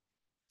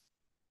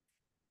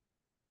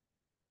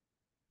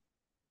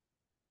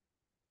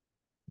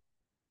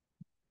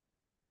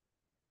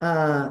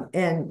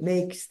 And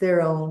makes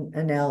their own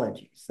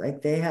analogies.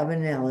 Like they have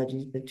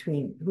analogies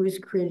between who is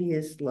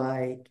Critias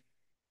like,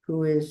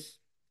 who is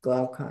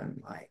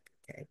Glaucon like.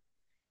 Okay.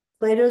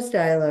 Plato's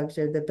dialogues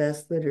are the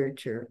best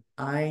literature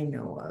I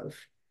know of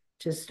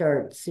to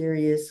start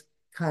serious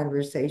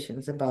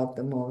conversations about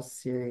the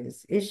most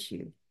serious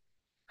issue,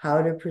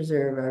 how to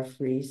preserve our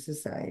free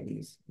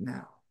societies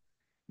now.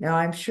 Now,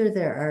 I'm sure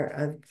there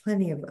are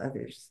plenty of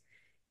others.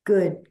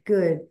 Good,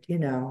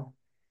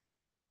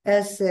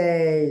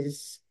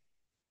 essays,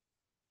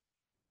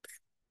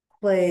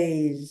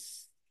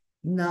 plays,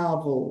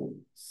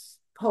 novels,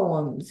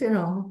 poems,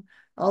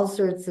 all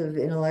sorts of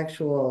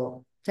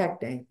intellectual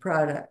technique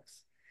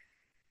products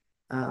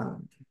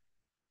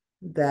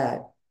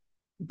that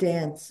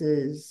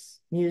dances,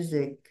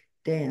 music,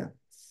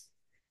 dance,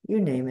 you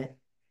name it.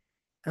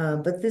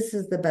 But this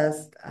is the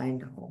best I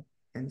know.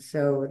 And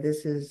so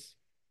this is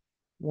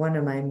one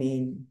of my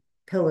main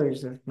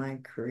pillars of my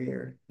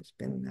career has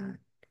been that.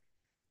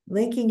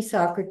 Linking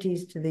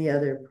Socrates to the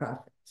other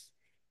prophets.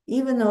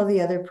 Even though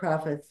the other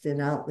prophets did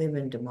not live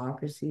in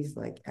democracies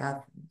like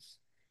Athens,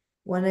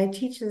 when I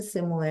teach the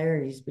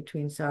similarities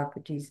between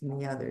Socrates and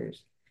the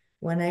others,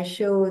 when I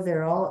show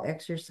they're all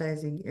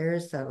exercising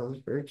Aristotle's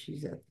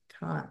virtues at the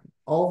time,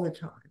 all the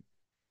time,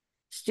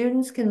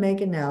 students can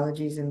make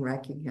analogies and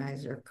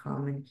recognize our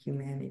common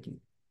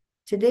humanity.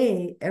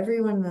 Today,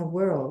 everyone in the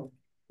world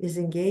is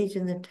engaged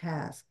in the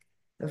task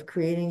of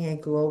creating a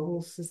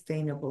global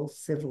sustainable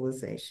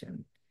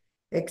civilization,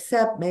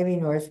 except maybe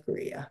North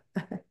Korea.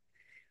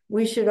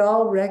 We should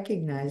all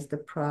recognize the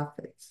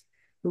prophets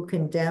who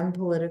condemn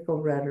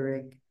political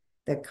rhetoric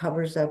that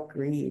covers up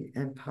greed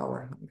and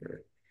power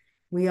hunger.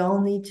 We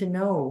all need to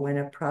know when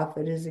a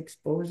prophet is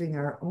exposing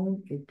our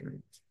own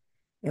ignorance,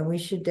 and we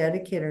should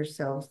dedicate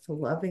ourselves to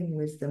loving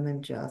wisdom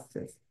and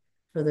justice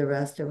for the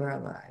rest of our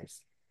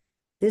lives.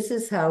 This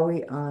is how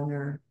we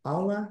honor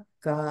Allah,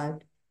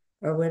 God,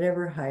 or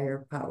whatever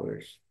higher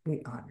powers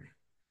we honor.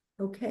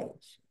 Okay,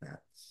 so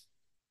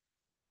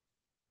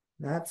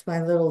that's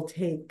my little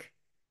take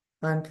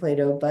on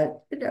Plato,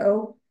 but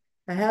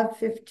I have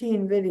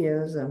 15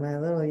 videos on my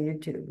little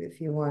YouTube if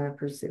you want to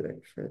pursue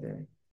it further.